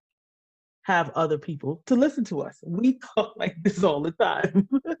um, have other people to listen to us. We talk like this all the time.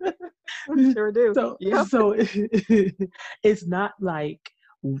 Sure do. so Yep. so it's not like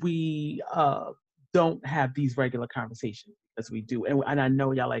we don't have these regular conversations as we do. And I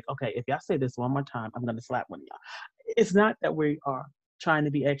know y'all like, okay, if y'all say this one more time, I'm gonna slap one of y'all. It's not that we are trying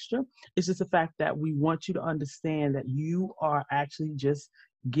to be extra. It's just the fact that we want you to understand that you are actually just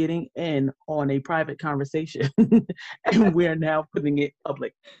getting in on a private conversation and we're now putting it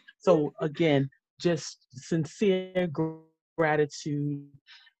public. So again, just sincere gratitude,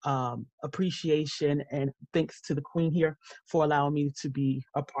 appreciation, and thanks to the Queen here for allowing me to be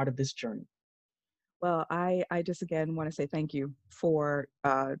a part of this journey. Well, I just again want to say thank you for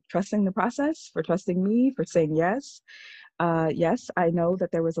trusting the process, for trusting me, for saying yes. Yes, I know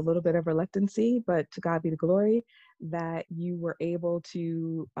that there was a little bit of reluctancy, but to God be the glory that you were able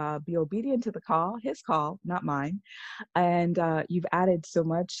to be obedient to the call, his call, not mine. And you've added so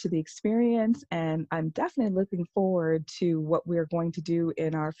much to the experience. And I'm definitely looking forward to what we're going to do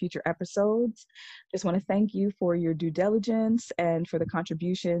in our future episodes. Just want to thank you for your due diligence and for the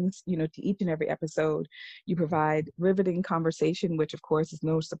contributions, to each and every episode. You provide riveting conversation, which of course is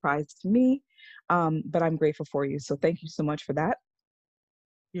no surprise to me, but I'm grateful for you. So thank you so much for that.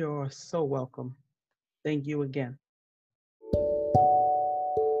 You're so welcome. Thank you again.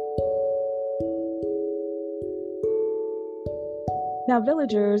 Now,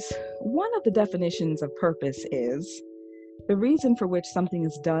 villagers, one of the definitions of purpose is the reason for which something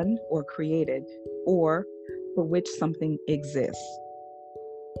is done or created, or for which something exists.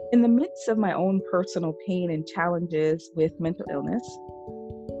 In the midst of my own personal pain and challenges with mental illness,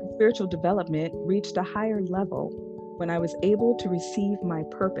 my spiritual development reached a higher level when I was able to receive my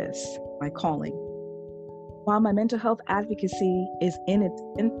purpose, my calling. While my mental health advocacy is in its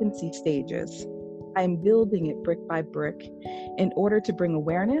infancy stages, I am building it brick by brick in order to bring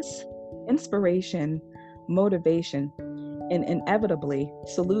awareness, inspiration, motivation, and inevitably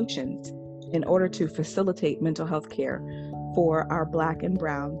solutions in order to facilitate mental health care for our Black and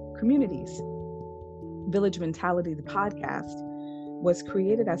Brown communities. Village Mentality, the podcast, was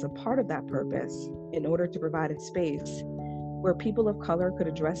created as a part of that purpose in order to provide a space where people of color could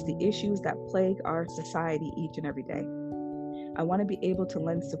address the issues that plague our society each and every day. I want to be able to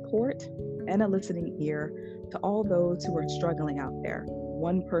lend support and a listening ear to all those who are struggling out there,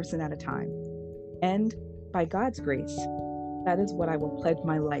 one person at a time. And by God's grace, that is what I will pledge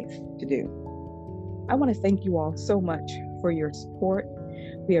my life to do. I want to thank you all so much for your support.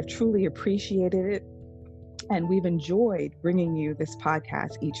 We have truly appreciated it, and we've enjoyed bringing you this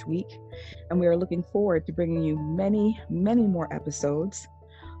podcast each week. And we are looking forward to bringing you many, many more episodes,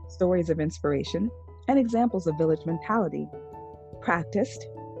 stories of inspiration, and examples of village mentality practiced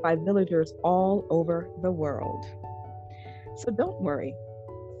by villagers all over the world. So don't worry,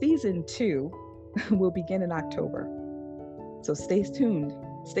 season 2 will begin in October. So stay tuned,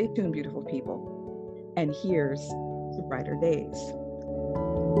 beautiful people. And here's to brighter days.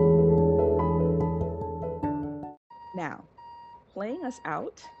 Now, playing us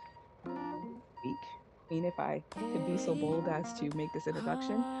out week Queen, if I could be so bold as to make this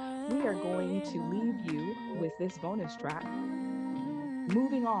introduction, we are going to leave you with this bonus track,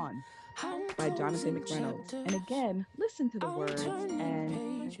 Moving On by Jonathan McReynolds. And again, listen to the words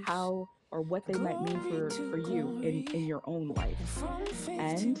and how or what they might mean for you in your own life.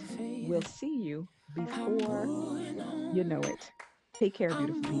 And we'll see you before you know it. Take care,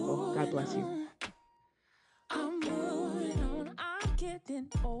 beautiful people. God bless you. I'm moving on, I'm getting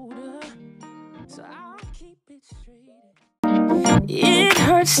older, so I'll keep it straight. It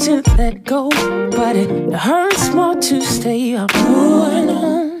hurts to let go, but it hurts more to stay. I'm moving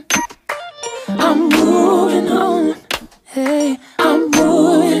on, I'm moving on, hey, I'm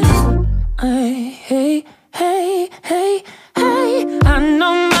moving on, hey, hey, hey, hey, hey. I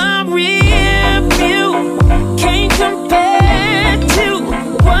know my rear view can't compare to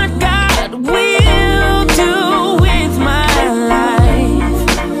what God will do with my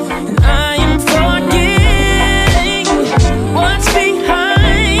life, and I am forgetting what's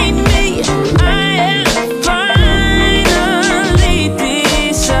behind me. I have finally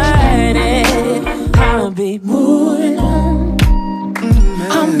decided I'll be moving on.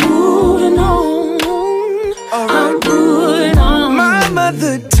 I'm moving on. I'm moving on. My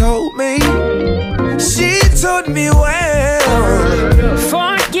mother told me, she told me well,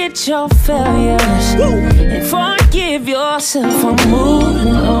 Forget your failures and forgive yourself. I'm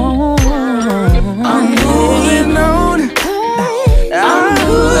moving on. I'm moving on. I'm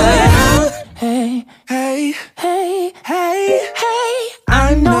moving on. Hey, Hey, hey, hey, hey.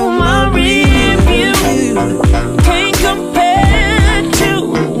 I know My my review can't compare to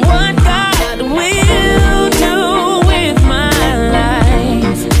what God will do with my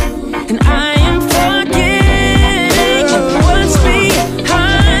life, and I am forgetting what's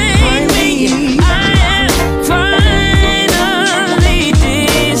behind me. I have finally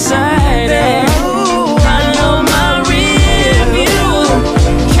decided. I know my review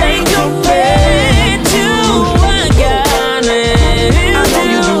can't compare to what God will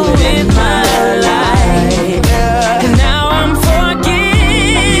do with my life. And now I'm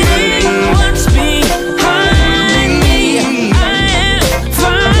forgetting what's behind me. I have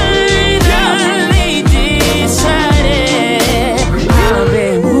finally decided I'll be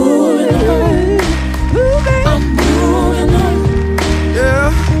moving on. I'm moving on.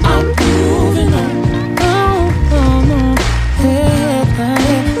 yeah. I'm moving on. Hey,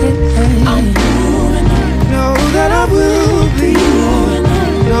 hey, hey. I'm moving on. Know that I will be.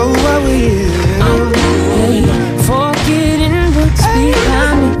 Know I will. Hey, forgetting what's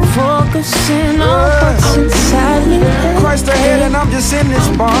behind me, focusing on what's inside me. Christ ahead and I'm just in this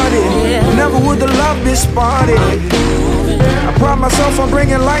party. Never would the love this party. I pride myself on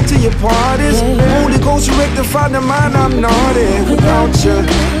bringing light to your parties. Holy Ghost, you rectify the mind, I'm naughty. Without you,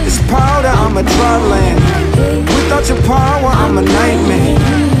 it's powder, I'm a dry land. Without your power, I'm a nightmare.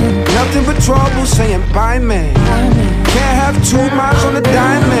 Nothing but trouble saying bye, man. Can't have 2 miles on a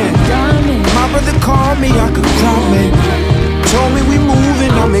diamond. My brother called me, I could call me. Told me we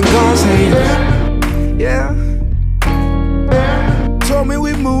moving, I'm in God's hands. Yeah. Told me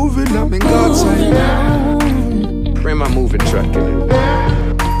we moving, I'm in God's hands. Bring my moving truck in.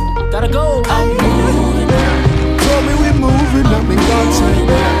 Gotta go. Told me we moving, I'm in God's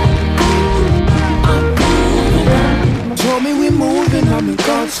hands. Told me we moving, I'm in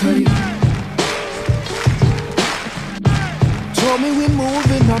God's hands. Told me we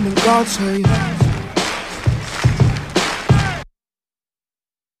moving, I'm in God's hands.